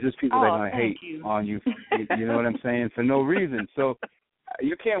 There's just people that are going to hate on you. You know what I'm saying? For no reason. So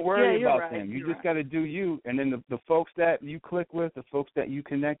you can't worry about them. You just got to do you, and then the folks that you click with, the folks that you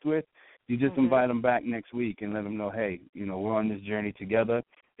connect with, you just invite them back next week and let them know, hey, we're on this journey together.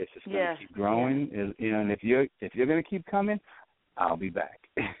 It's just going to keep growing. And if you're going to keep coming, I'll be back.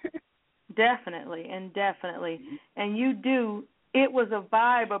 Definitely. And you do. It was a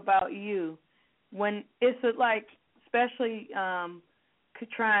vibe about you when it's like, especially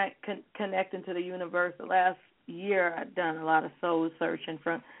connecting to the universe. The last year, I've done a lot of soul searching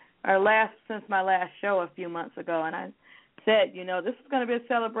since my last show a few months ago, and I said, this is going to be a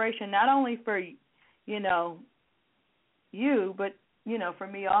celebration not only for, you, but, for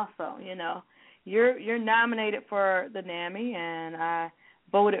me also. You're nominated for the NAMI, and I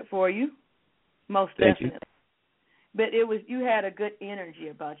voted for you, most definitely. But you had a good energy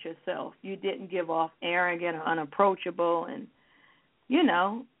about yourself. You didn't give off arrogant or unapproachable, and,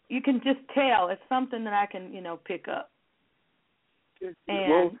 you can just tell. It's something that I can, pick up.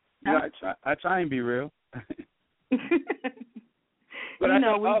 And I try and be real. But I can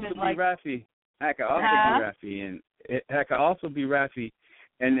also be Rafi. I can also be Rafi, and I can also be Rafi,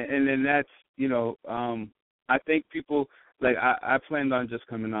 and then that's I think people like I planned on just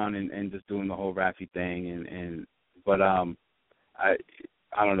coming on and just doing the whole Rafi thing, but I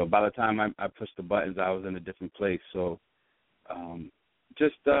I don't know. By the time I pushed the buttons, I was in a different place. So,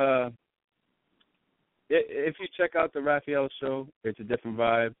 if you check out the Raphael show, it's a different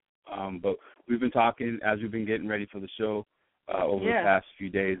vibe. But we've been talking as we've been getting ready for the show over the past few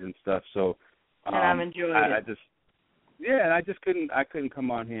days and stuff. So, and I'm enjoying it. And I couldn't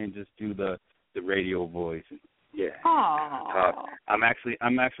come on here and just do the radio voice. Aww. I'm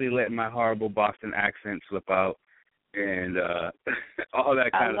actually letting my horrible Boston accent slip out and all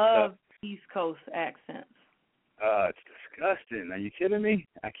that kind of stuff. I love East Coast accents. It's disgusting. Are you kidding me?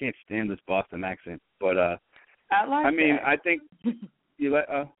 I can't stand this Boston accent. But I think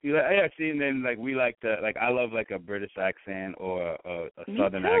and then we like I love a British accent or a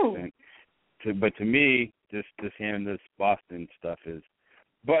Southern accent. But to me, just hearing this Boston stuff is.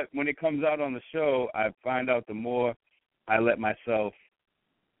 But when it comes out on the show, I find out the more I let myself,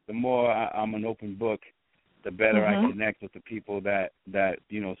 the more I'm an open book, the better I connect with the people that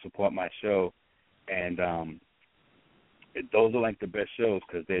support my show, and those are the best shows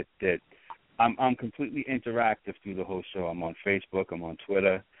because I'm completely interactive through the whole show. I'm on Facebook, I'm on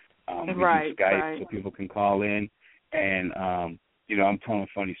Twitter, we do Skype so people can call in, and I'm telling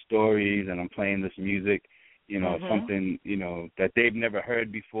funny stories and I'm playing this music. Something, that they've never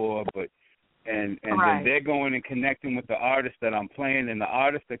heard before, and then they're going and connecting with the artist that I'm playing, and the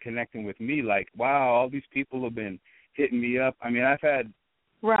artists are connecting with me wow, all these people have been hitting me up. I mean, I've had,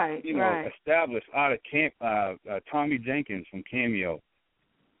 established out of camp, Tommy Jenkins from Cameo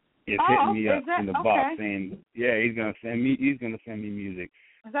is hitting me up in the box saying, he's going to send me music.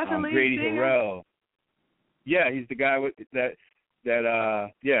 Is that the lead Grady singer? Harrell. Yeah, he's the guy with that,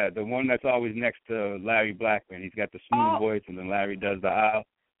 the one that's always next to Larry Blackman. He's got the smooth voice, and then Larry does the owl.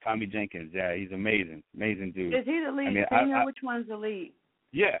 Tommy Jenkins, he's amazing dude. Is he the lead singer? Which one's the lead?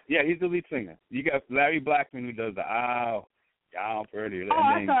 Yeah, he's the lead singer. You got Larry Blackman who does the owl pretty.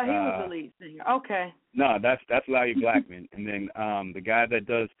 I thought he was the lead singer. Okay. No, that's Larry Blackman, and then the guy that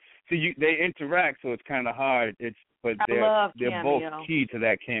does. They interact, so it's kind of hard. They're both key to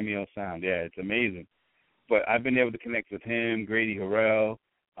that Cameo sound. Yeah, it's amazing. But I've been able to connect with him, Grady Harrell,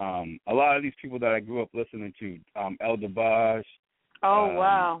 a lot of these people that I grew up listening to, El DeBarge.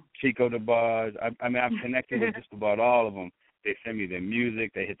 Wow. Chico DeBarge. I've connected with just about all of them. They send me their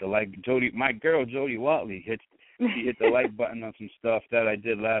music. They hit the like. My girl Jody Watley hit the like button on some stuff that I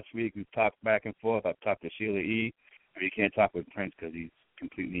did last week. We talked back and forth. I've talked to Sheila E. You can't talk with Prince because he's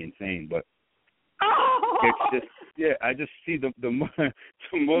completely insane, but it's just, I just see the more that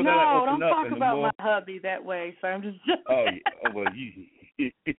I open up. No, don't talk about my hubby that way, so I'm just joking.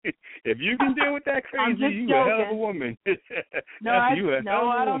 If you can deal with that crazy, you a hell of a woman. I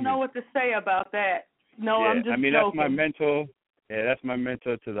don't know what to say about that. No, I'm just joking. That's my mentor. Yeah, that's my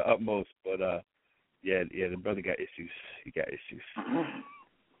mentor to the utmost. But the brother got issues. He got issues.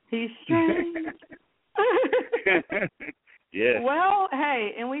 He's strange. Yeah. Well,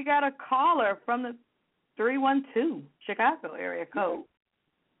 hey, and we got a caller from the 312 Chicago area code.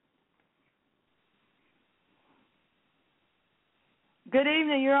 Good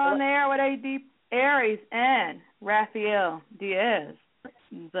evening. You're on the air with Aries and Raphael Deas.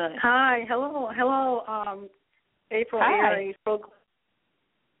 Hi. Hello. April. Hi. Aries. Who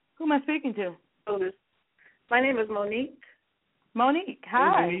am I speaking to? My name is Monique. Monique.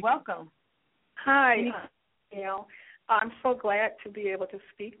 Hi. Monique. Welcome. Hi. I'm so glad to be able to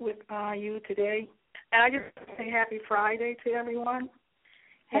speak with you today. And I just want to say happy Friday to everyone.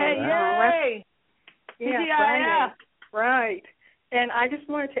 Hey, yay! Yeah, right. And I just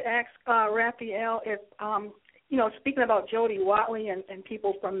wanted to ask Raphael if, speaking about Jody Watley and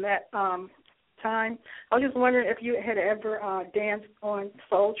people from that time, I was just wondering if you had ever danced on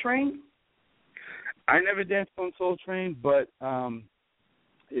Soul Train. I never danced on Soul Train, but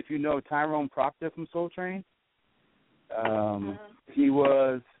if you know Tyrone Proctor from Soul Train,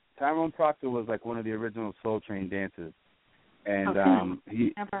 Tyrone Proctor was like one of the original Soul Train dancers, and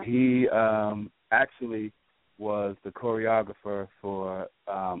he actually was the choreographer for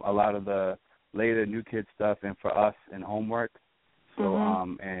a lot of the later New Kid stuff and for us in Homework. So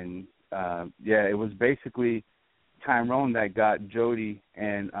it was basically Tyrone that got Jody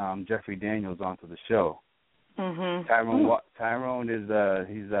and Jeffrey Daniels onto the show. Tyrone is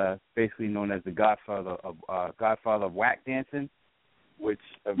he's basically known as the godfather of whack dancing, which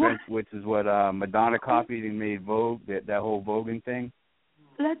is what Madonna copied and made Vogue, that whole voguing thing.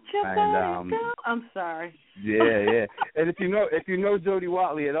 Let your body go. I'm sorry. Yeah. And if you know Jody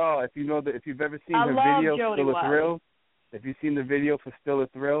Watley at all, if you've ever seen her video Still a Thrill, if you've seen the video for Still a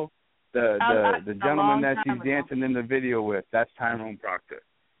Thrill, the gentleman that she's dancing in the video with, that's Tyrone Proctor.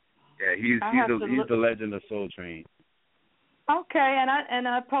 Yeah, he's the legend of Soul Train. Okay, and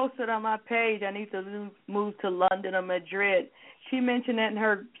I posted on my page, I need to move to London or Madrid. She mentioned it in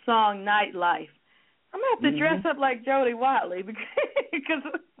her song Nightlife. I'm going to have to dress up like Jody Watley because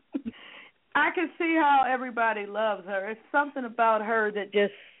I can see how everybody loves her. It's something about her that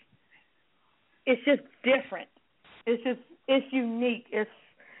it's just different. It's unique. It's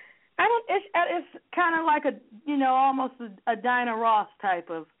kind of like almost a Dinah Ross type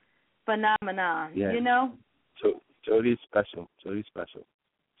of phenomenon, you know? Jody's special.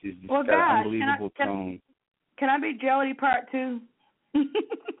 She's just got an unbelievable tone. Can I be Jody Part 2?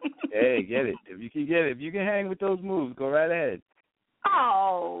 Hey, get it. If you can hang with those moves, go right ahead.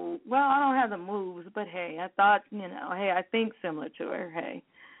 Oh, well, I don't have the moves, but hey, I thought, I think similar to her, hey.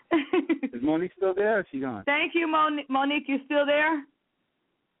 Is Monique still there or is she gone? Thank you, Monique. You still there?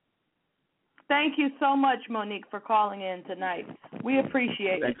 Thank you so much, Monique, for calling in tonight. We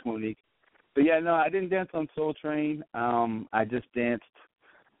appreciate it. Thanks, Monique. But yeah, no, I didn't dance on Soul Train. I just danced,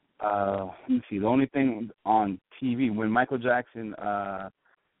 let me see, the only thing on TV, when Michael Jackson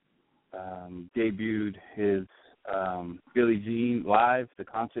debuted his Billie Jean Live, the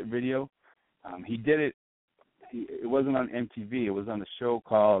concert video, he did it, it wasn't on MTV, it was on a show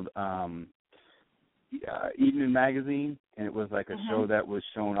called Evening Magazine, and it was like a show that was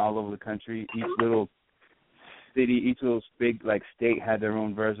shown all over the country. Each little city, each little big state had their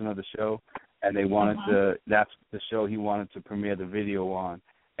own version of the show, and they wanted that's the show he wanted to premiere the video on.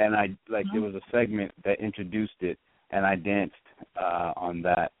 And there was a segment that introduced it, and I danced on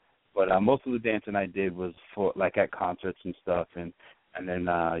that. But most of the dancing I did was for at concerts and stuff, and then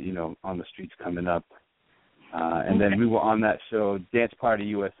on the streets coming up. And then we were on that show, Dance Party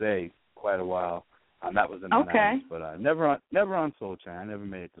USA, quite a while. That was in the 90s, but never on Soul Train. I never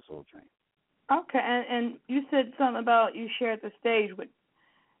made it to Soul Train. Okay, and you said something about you shared the stage with,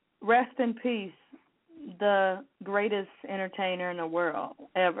 rest in peace, the greatest entertainer in the world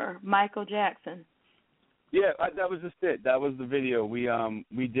ever, Michael Jackson. Yeah, that was just it. That was the video.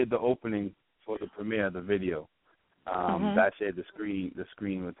 We did the opening for the premiere of the video. I shared the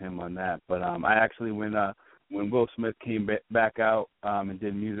screen with him on that. But I actually, when Will Smith came back out and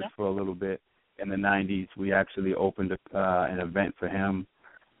did music for a little bit in the 90s, we actually opened an event for him.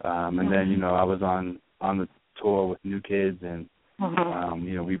 And then, I was on the tour with New Kids, and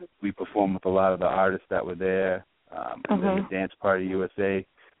we performed with a lot of the artists that were there. And then the Dance Party USA,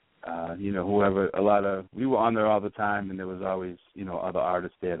 we were on there all the time, and there was always, other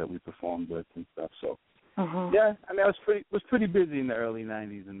artists there that we performed with and stuff. So, yeah, I mean, I was pretty busy in the early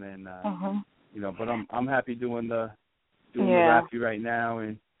 90s, and then, but I'm happy doing the Raffy right now,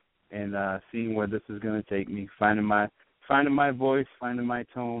 and seeing where this is going to take me, finding my voice, finding my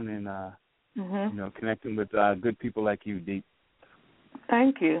tone, and connecting with good people like you, Deep.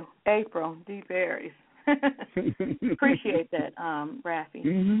 Thank you, April, Deep Aries. Appreciate that,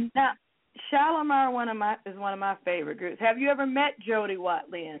 Raffy. Now, Shalimar is one of my favorite groups. Have you ever met Jody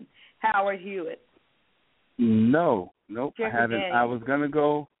Watley and Howard Hewitt? No, nope, Jeffrey I haven't. Daniels. I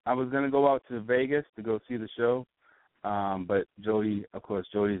was gonna go out to Vegas to go see the show, but Jody's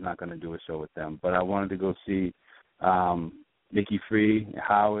not gonna do a show with them. But I wanted to go see Nikki Free,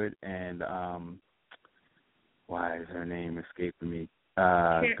 Howard, and why is her name escaping me?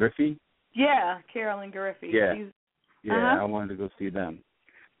 Griffey. Yeah, Carolyn Griffey. Yeah, I wanted to go see them.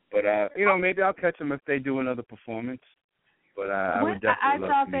 But maybe I'll catch them if they do another performance. But I would definitely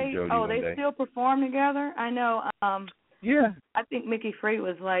love to meet Jody one day. They still perform together? I know. Yeah. I think Mickey Free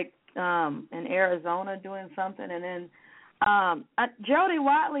was in Arizona doing something, and then Jody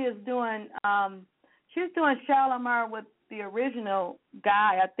Watley is doing. She's doing Shalimar with the original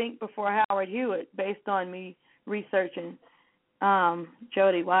guy, I think, before Howard Hewitt, based on me researching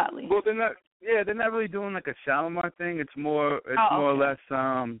Jody Watley. Well, they're not really doing a Shalimar thing. It's more or less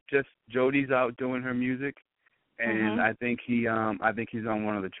just Jody's out doing her music. And I think he's on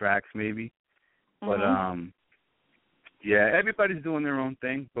one of the tracks maybe, but everybody's doing their own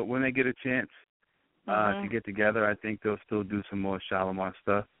thing. But when they get a chance to get together, I think they'll still do some more Shalimar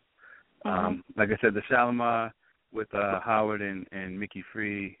stuff. Like I said, the Shalimar with Howard and Mickey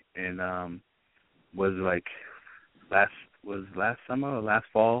Free and was last summer or last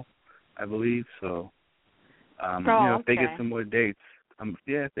fall, I believe. So if they get some more dates, I'm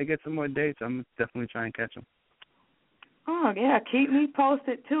definitely trying to catch them. Oh, yeah, keep me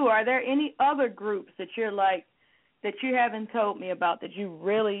posted, too. Are there any other groups that you're that you haven't told me about that you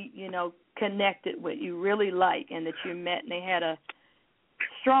really, connected with, you really like, and that you met and they had a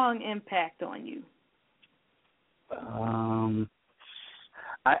strong impact on you? I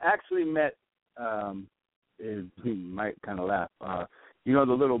actually met, you might kind of laugh, You know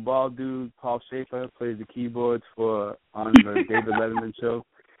the little bald dude, Paul Schaefer, plays the keyboards on the David Letterman show.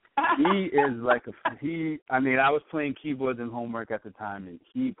 He is like I was playing keyboards in homework at the time, and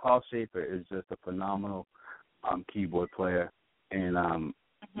Paul Schaefer is just a phenomenal keyboard player. And,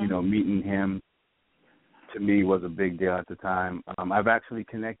 you know, meeting him to me was a big deal at the time. I've actually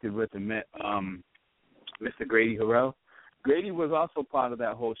connected with and met Mr. Grady Harrell. Grady was also part of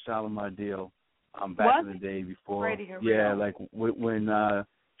that whole Shalimar deal back in the day before. Grady Harrell. Yeah, like when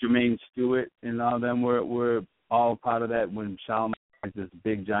Jermaine Stewart and all them were all part of that, when Shalimar was this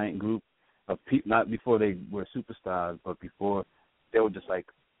big giant group of people, not before they were superstars, but before they were just like,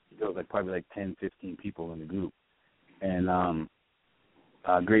 there was like probably like 10, 15 people in the group. And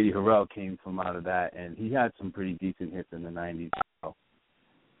Grady Harrell came from out of that, and he had some pretty decent hits in the 90s.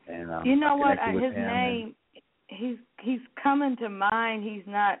 And you know what? His name, he's coming to mind. He's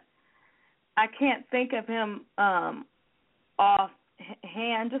not. I can't think of him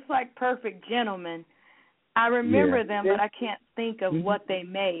offhand. Just like Perfect Gentleman, I remember them, but I can't think of what they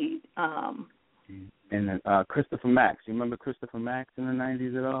made. And Christopher Max. You remember Christopher Max in the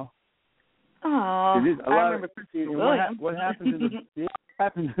 90s at all? Oh, I remember Christopher Williams. What happened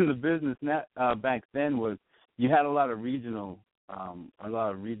in the business back then was you had a lot of regional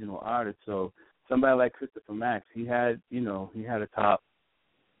artists. So somebody like Christopher Max, he had a top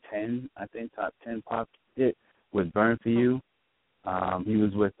 10 pop hit with Burn For You. He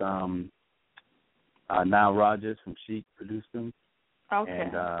was with Nile Rodgers from Chic, produced him. Okay.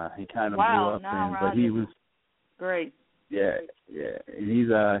 And he kind of blew up, but he was great. Yeah. He's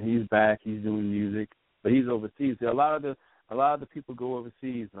back. He's doing music, but he's overseas. A lot of the people go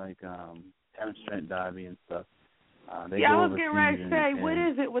overseas, like Terrence Trent D'Arby and stuff. They go I was overseas getting ready to say, and what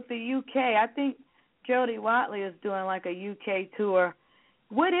is it with the UK? I think Jody Watley is doing like a UK tour.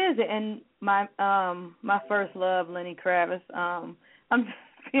 What is it? And my first love, Lenny Kravitz. I'm just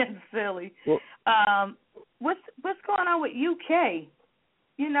being silly. Well, what's going on with UK?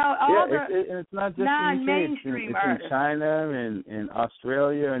 You know, all it's not just non-mainstream it's artists. in China and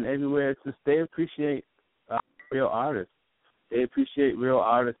Australia and everywhere. It's just they appreciate real artists. They appreciate real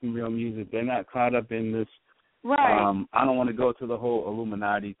artists and real music. They're not caught up in this. Right. I don't want to go to the whole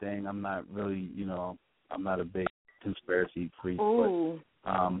Illuminati thing. I'm not really, I'm not a big conspiracy freak. Ooh.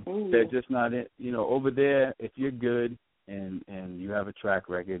 But they're just not it. Over there, if you're good and you have a track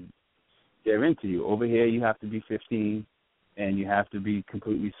record, they're into you. Over here, you have to be 15. And you have to be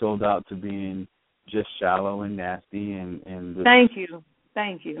completely sold out to being just shallow and nasty and Thank you.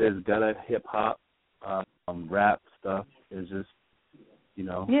 There's gutter hip hop, rap stuff. Is just if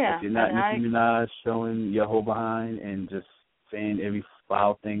you're not Nicki Minaj showing your whole behind and just saying every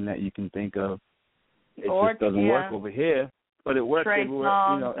foul thing that you can think of, it just doesn't work over here. But it works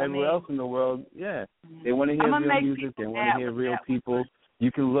everywhere. Everywhere else in the world. Yeah, they want to hear real music. They want to hear real people.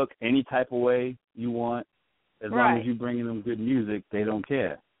 You can look any type of way you want. As long as you're bringing them good music, they don't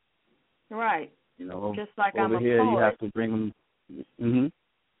care. Right. Just like over I'm a here, poet. you have to bring them. Mm-hmm.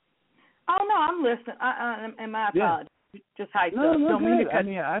 Oh no, I'm listening. And my apologies. Just hyped up. No, good. I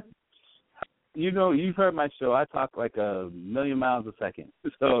mean, you've heard my show. I talk like a million miles a second.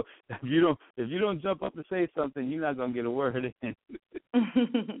 So if you don't jump up and say something, you're not gonna get a word in.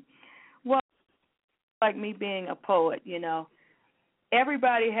 Well, like me being a poet,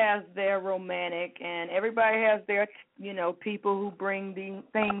 everybody has their romantic, and everybody has their, people who bring the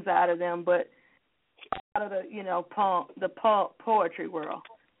things out of them, but out of the, poetry world.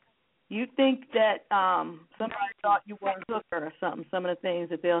 You think that somebody thought you were a hooker or something, some of the things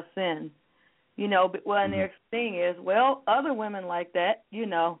that they'll send, but and their thing is, well, other women like that,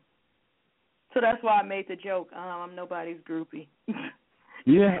 So that's why I made the joke, I'm nobody's groupie.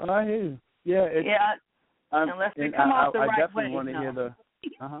 Yeah, I hear you. Yeah, unless they come off the right way. I definitely want to hear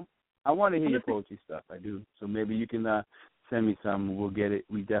I want to hear your poetry stuff. I do. So maybe you can send me some. We'll get it.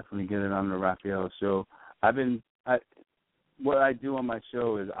 We definitely get it on the Raphael show. What I do on my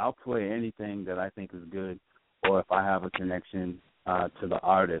show is I'll play anything that I think is good, or if I have a connection to the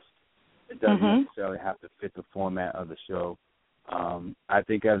artist. It doesn't necessarily have to fit the format of the show. I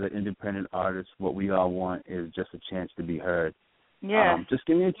think as an independent artist, what we all want is just a chance to be heard. Yeah. Just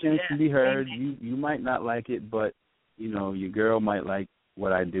give me a chance to be heard. You might not like it, but your girl might like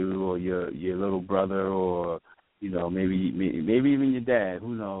what I do, or your little brother, or maybe even your dad.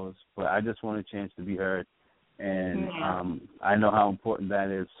 Who knows? But I just want a chance to be heard, and I know how important that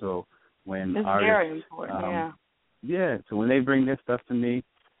is. So when it's artists, very important. So when they bring their stuff to me,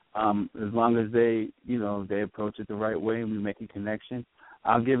 as long as they they approach it the right way and we make a connection,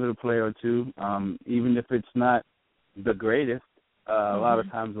 I'll give it a play or two, even if it's not the greatest. A lot of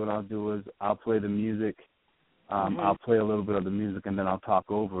times what I'll do is I'll play the music I'll play a little bit of the music and then I'll talk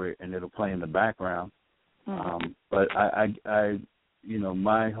over it and it'll play in the background. But I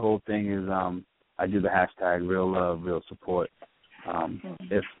my whole thing is I do the hashtag real love, real support.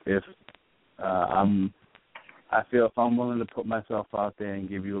 If I feel if I'm willing to put myself out there and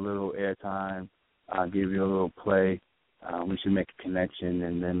give you a little airtime, give you a little play, we should make a connection,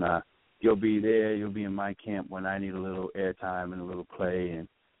 and then you'll be there, you'll be in my camp when I need a little airtime and a little play and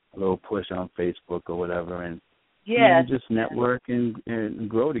a little push on Facebook or whatever, and just network and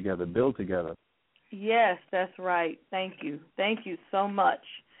grow together, build together. Yes, that's right. Thank you so much,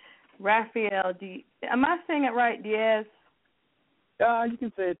 Raphael Deas. Am I saying it right, Deas? You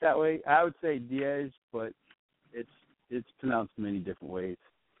can say it that way. I would say Deas, but it's pronounced many different ways.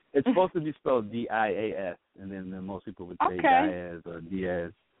 It's supposed to be spelled D-I-A-S, and then most people would say Diaz or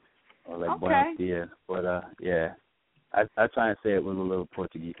Diaz or like Buenos Dias. But I try and say it with a little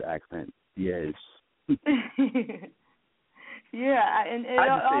Portuguese accent. Diaz. And it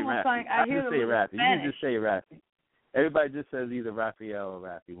almost like I hear the Rafi. You can just say Rafi. Everybody just says either Raphael or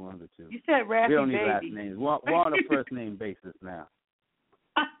Rafi, one of the two. You said Rafi, we don't need baby. last names. We're on a first name basis now.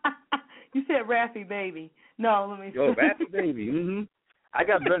 You said Rafi, baby. No, let me. Yo, Rafi, baby. Mm-hmm. I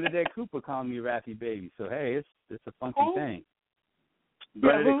got Bernadette Cooper calling me Rafi, baby. So hey, it's a funky thing.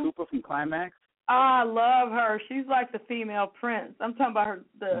 Bernadette Cooper from Climax. Oh, I love her. She's like the female Prince. I'm talking about her,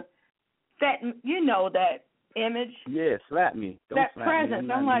 that image. Yeah, slap me. Don't that slap presence.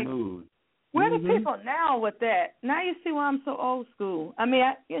 me. I'm like, where are the people now with that? Now you see why I'm so old school. I mean,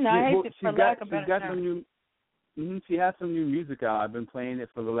 I hate to for lack of better term. She has some new music out. I've been playing it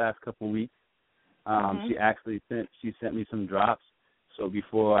for the last couple of weeks. She actually sent me some drops. So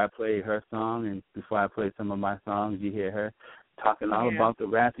before I play her song and before I play some of my songs, you hear her talking all about the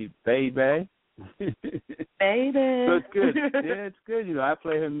Rafi baby. Baby. So it's good. Yeah, it's good. I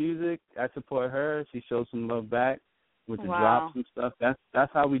play her music. I support her. She shows some love back with the drops and stuff.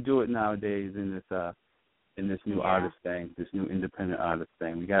 That's how we do it nowadays in this new artist thing, this new independent artist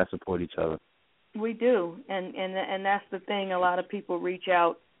thing. We gotta support each other. We do, and that's the thing. A lot of people reach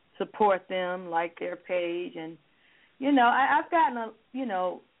out, support them, like their page, and I've gotten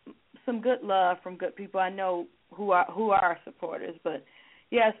some good love from good people I know who are supporters, but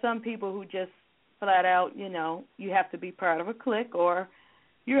some people who just flat out, you have to be part of a clique or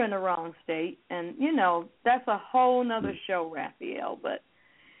you're in the wrong state, and that's a whole nother show, Raphael. But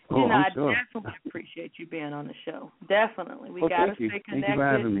I definitely appreciate you being on the show. Definitely, we got to stay connected. Thank you for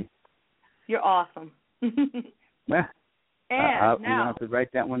having me. You're awesome. And now, I have to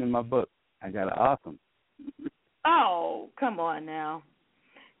write that one in my book. I got an awesome. Oh, come on now.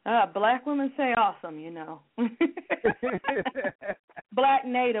 Black women say awesome, Black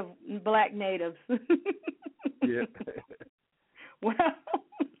natives. Yeah. Well,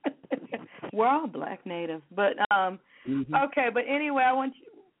 we're all black natives, but okay. But anyway, I want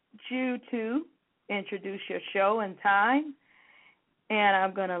you to introduce your show and time, and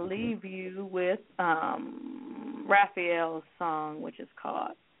I'm going to leave you with Raphael's song, which is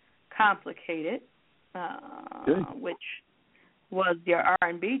called "Complicated," which was your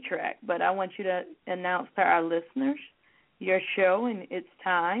R&B track. But I want you to announce to our listeners your show and its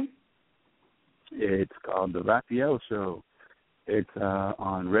time. It's called The Raphael Show. It's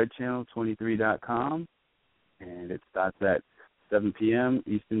on redchannel23.com, and it starts at 7 p.m.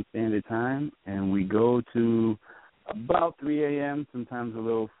 Eastern Standard Time, and we go to about 3 a.m., sometimes a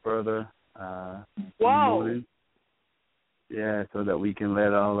little further in the morning. Yeah, so that we can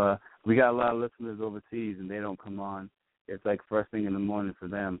let we got a lot of listeners overseas, and they don't come on. It's like first thing in the morning for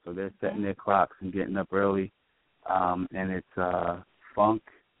them, so they're setting their clocks and getting up early. And it's funk,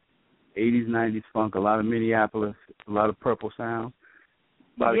 80s, 90s funk, a lot of Minneapolis, a lot of purple sound,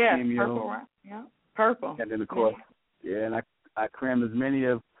 a lot of cameo. Purple, right? Yeah, purple. And then, of course, and I cram as many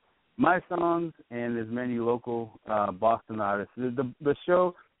of my songs and as many local Boston artists. The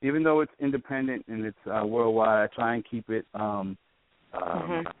show, even though it's independent and it's worldwide, I try and keep it, I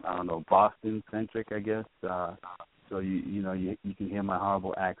don't know, Boston-centric, I guess. So you can hear my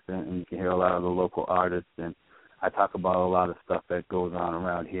horrible accent, and you can hear a lot of the local artists, and I talk about a lot of stuff that goes on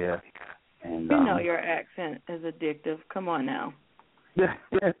around here. And your accent is addictive. Come on now.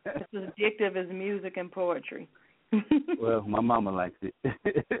 It's as addictive as music and poetry. Well, my mama likes it.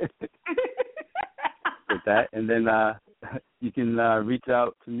 With that, and then you can reach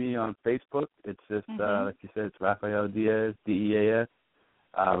out to me on Facebook. It's just like you said, it's Raphael Deas, Deas,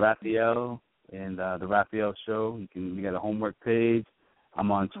 Raphael, and the Raphael Show. We got a homework page. I'm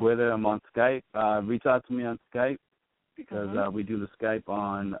on Twitter. I'm on Skype. Reach out to me on Skype because we do the Skype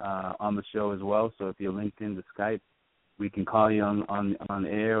on the show as well. So if you're linked into Skype, we can call you on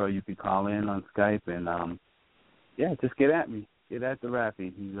air, or you can call in on Skype, and Yeah, just get at me. Get at the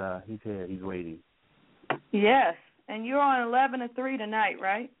Raffy. He's here. He's waiting. Yes, and you're on 11 to 3 tonight,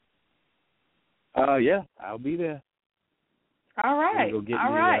 right? Yeah, I'll be there. All right. Go get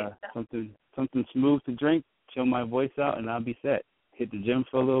All me right. Something smooth to drink, chill my voice out, and I'll be set. Hit the gym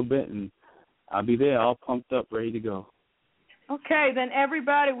for a little bit, and I'll be there, all pumped up, ready to go. Okay, then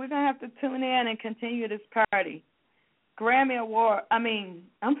everybody, we're going to have to tune in and continue this party. Grammy Award, NAMI.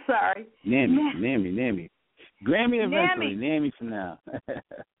 Grammy eventually, NAMI for now.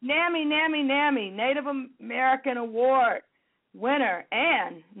 NAMI, Native American Award winner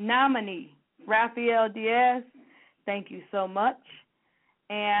and nominee, Raphael Deas. Thank you so much.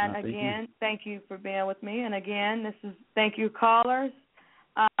 And again, thank you for being with me. And again, thank you, callers.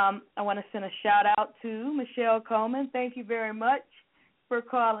 I want to send a shout-out to Michelle Coleman. Thank you very much for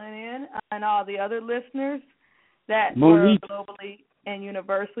calling in, and all the other listeners that were globally and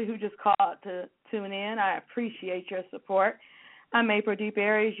universally who just called to tune in. I appreciate your support. I'm April Deep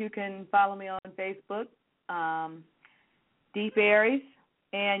Aries. You can follow me on Facebook, Deep Aries,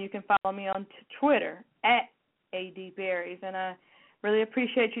 and you can follow me on Twitter at @ADeepAries. And I really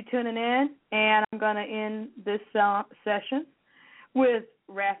appreciate you tuning in, and I'm going to end this session with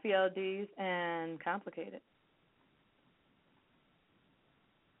Raphael Deas and Complicated.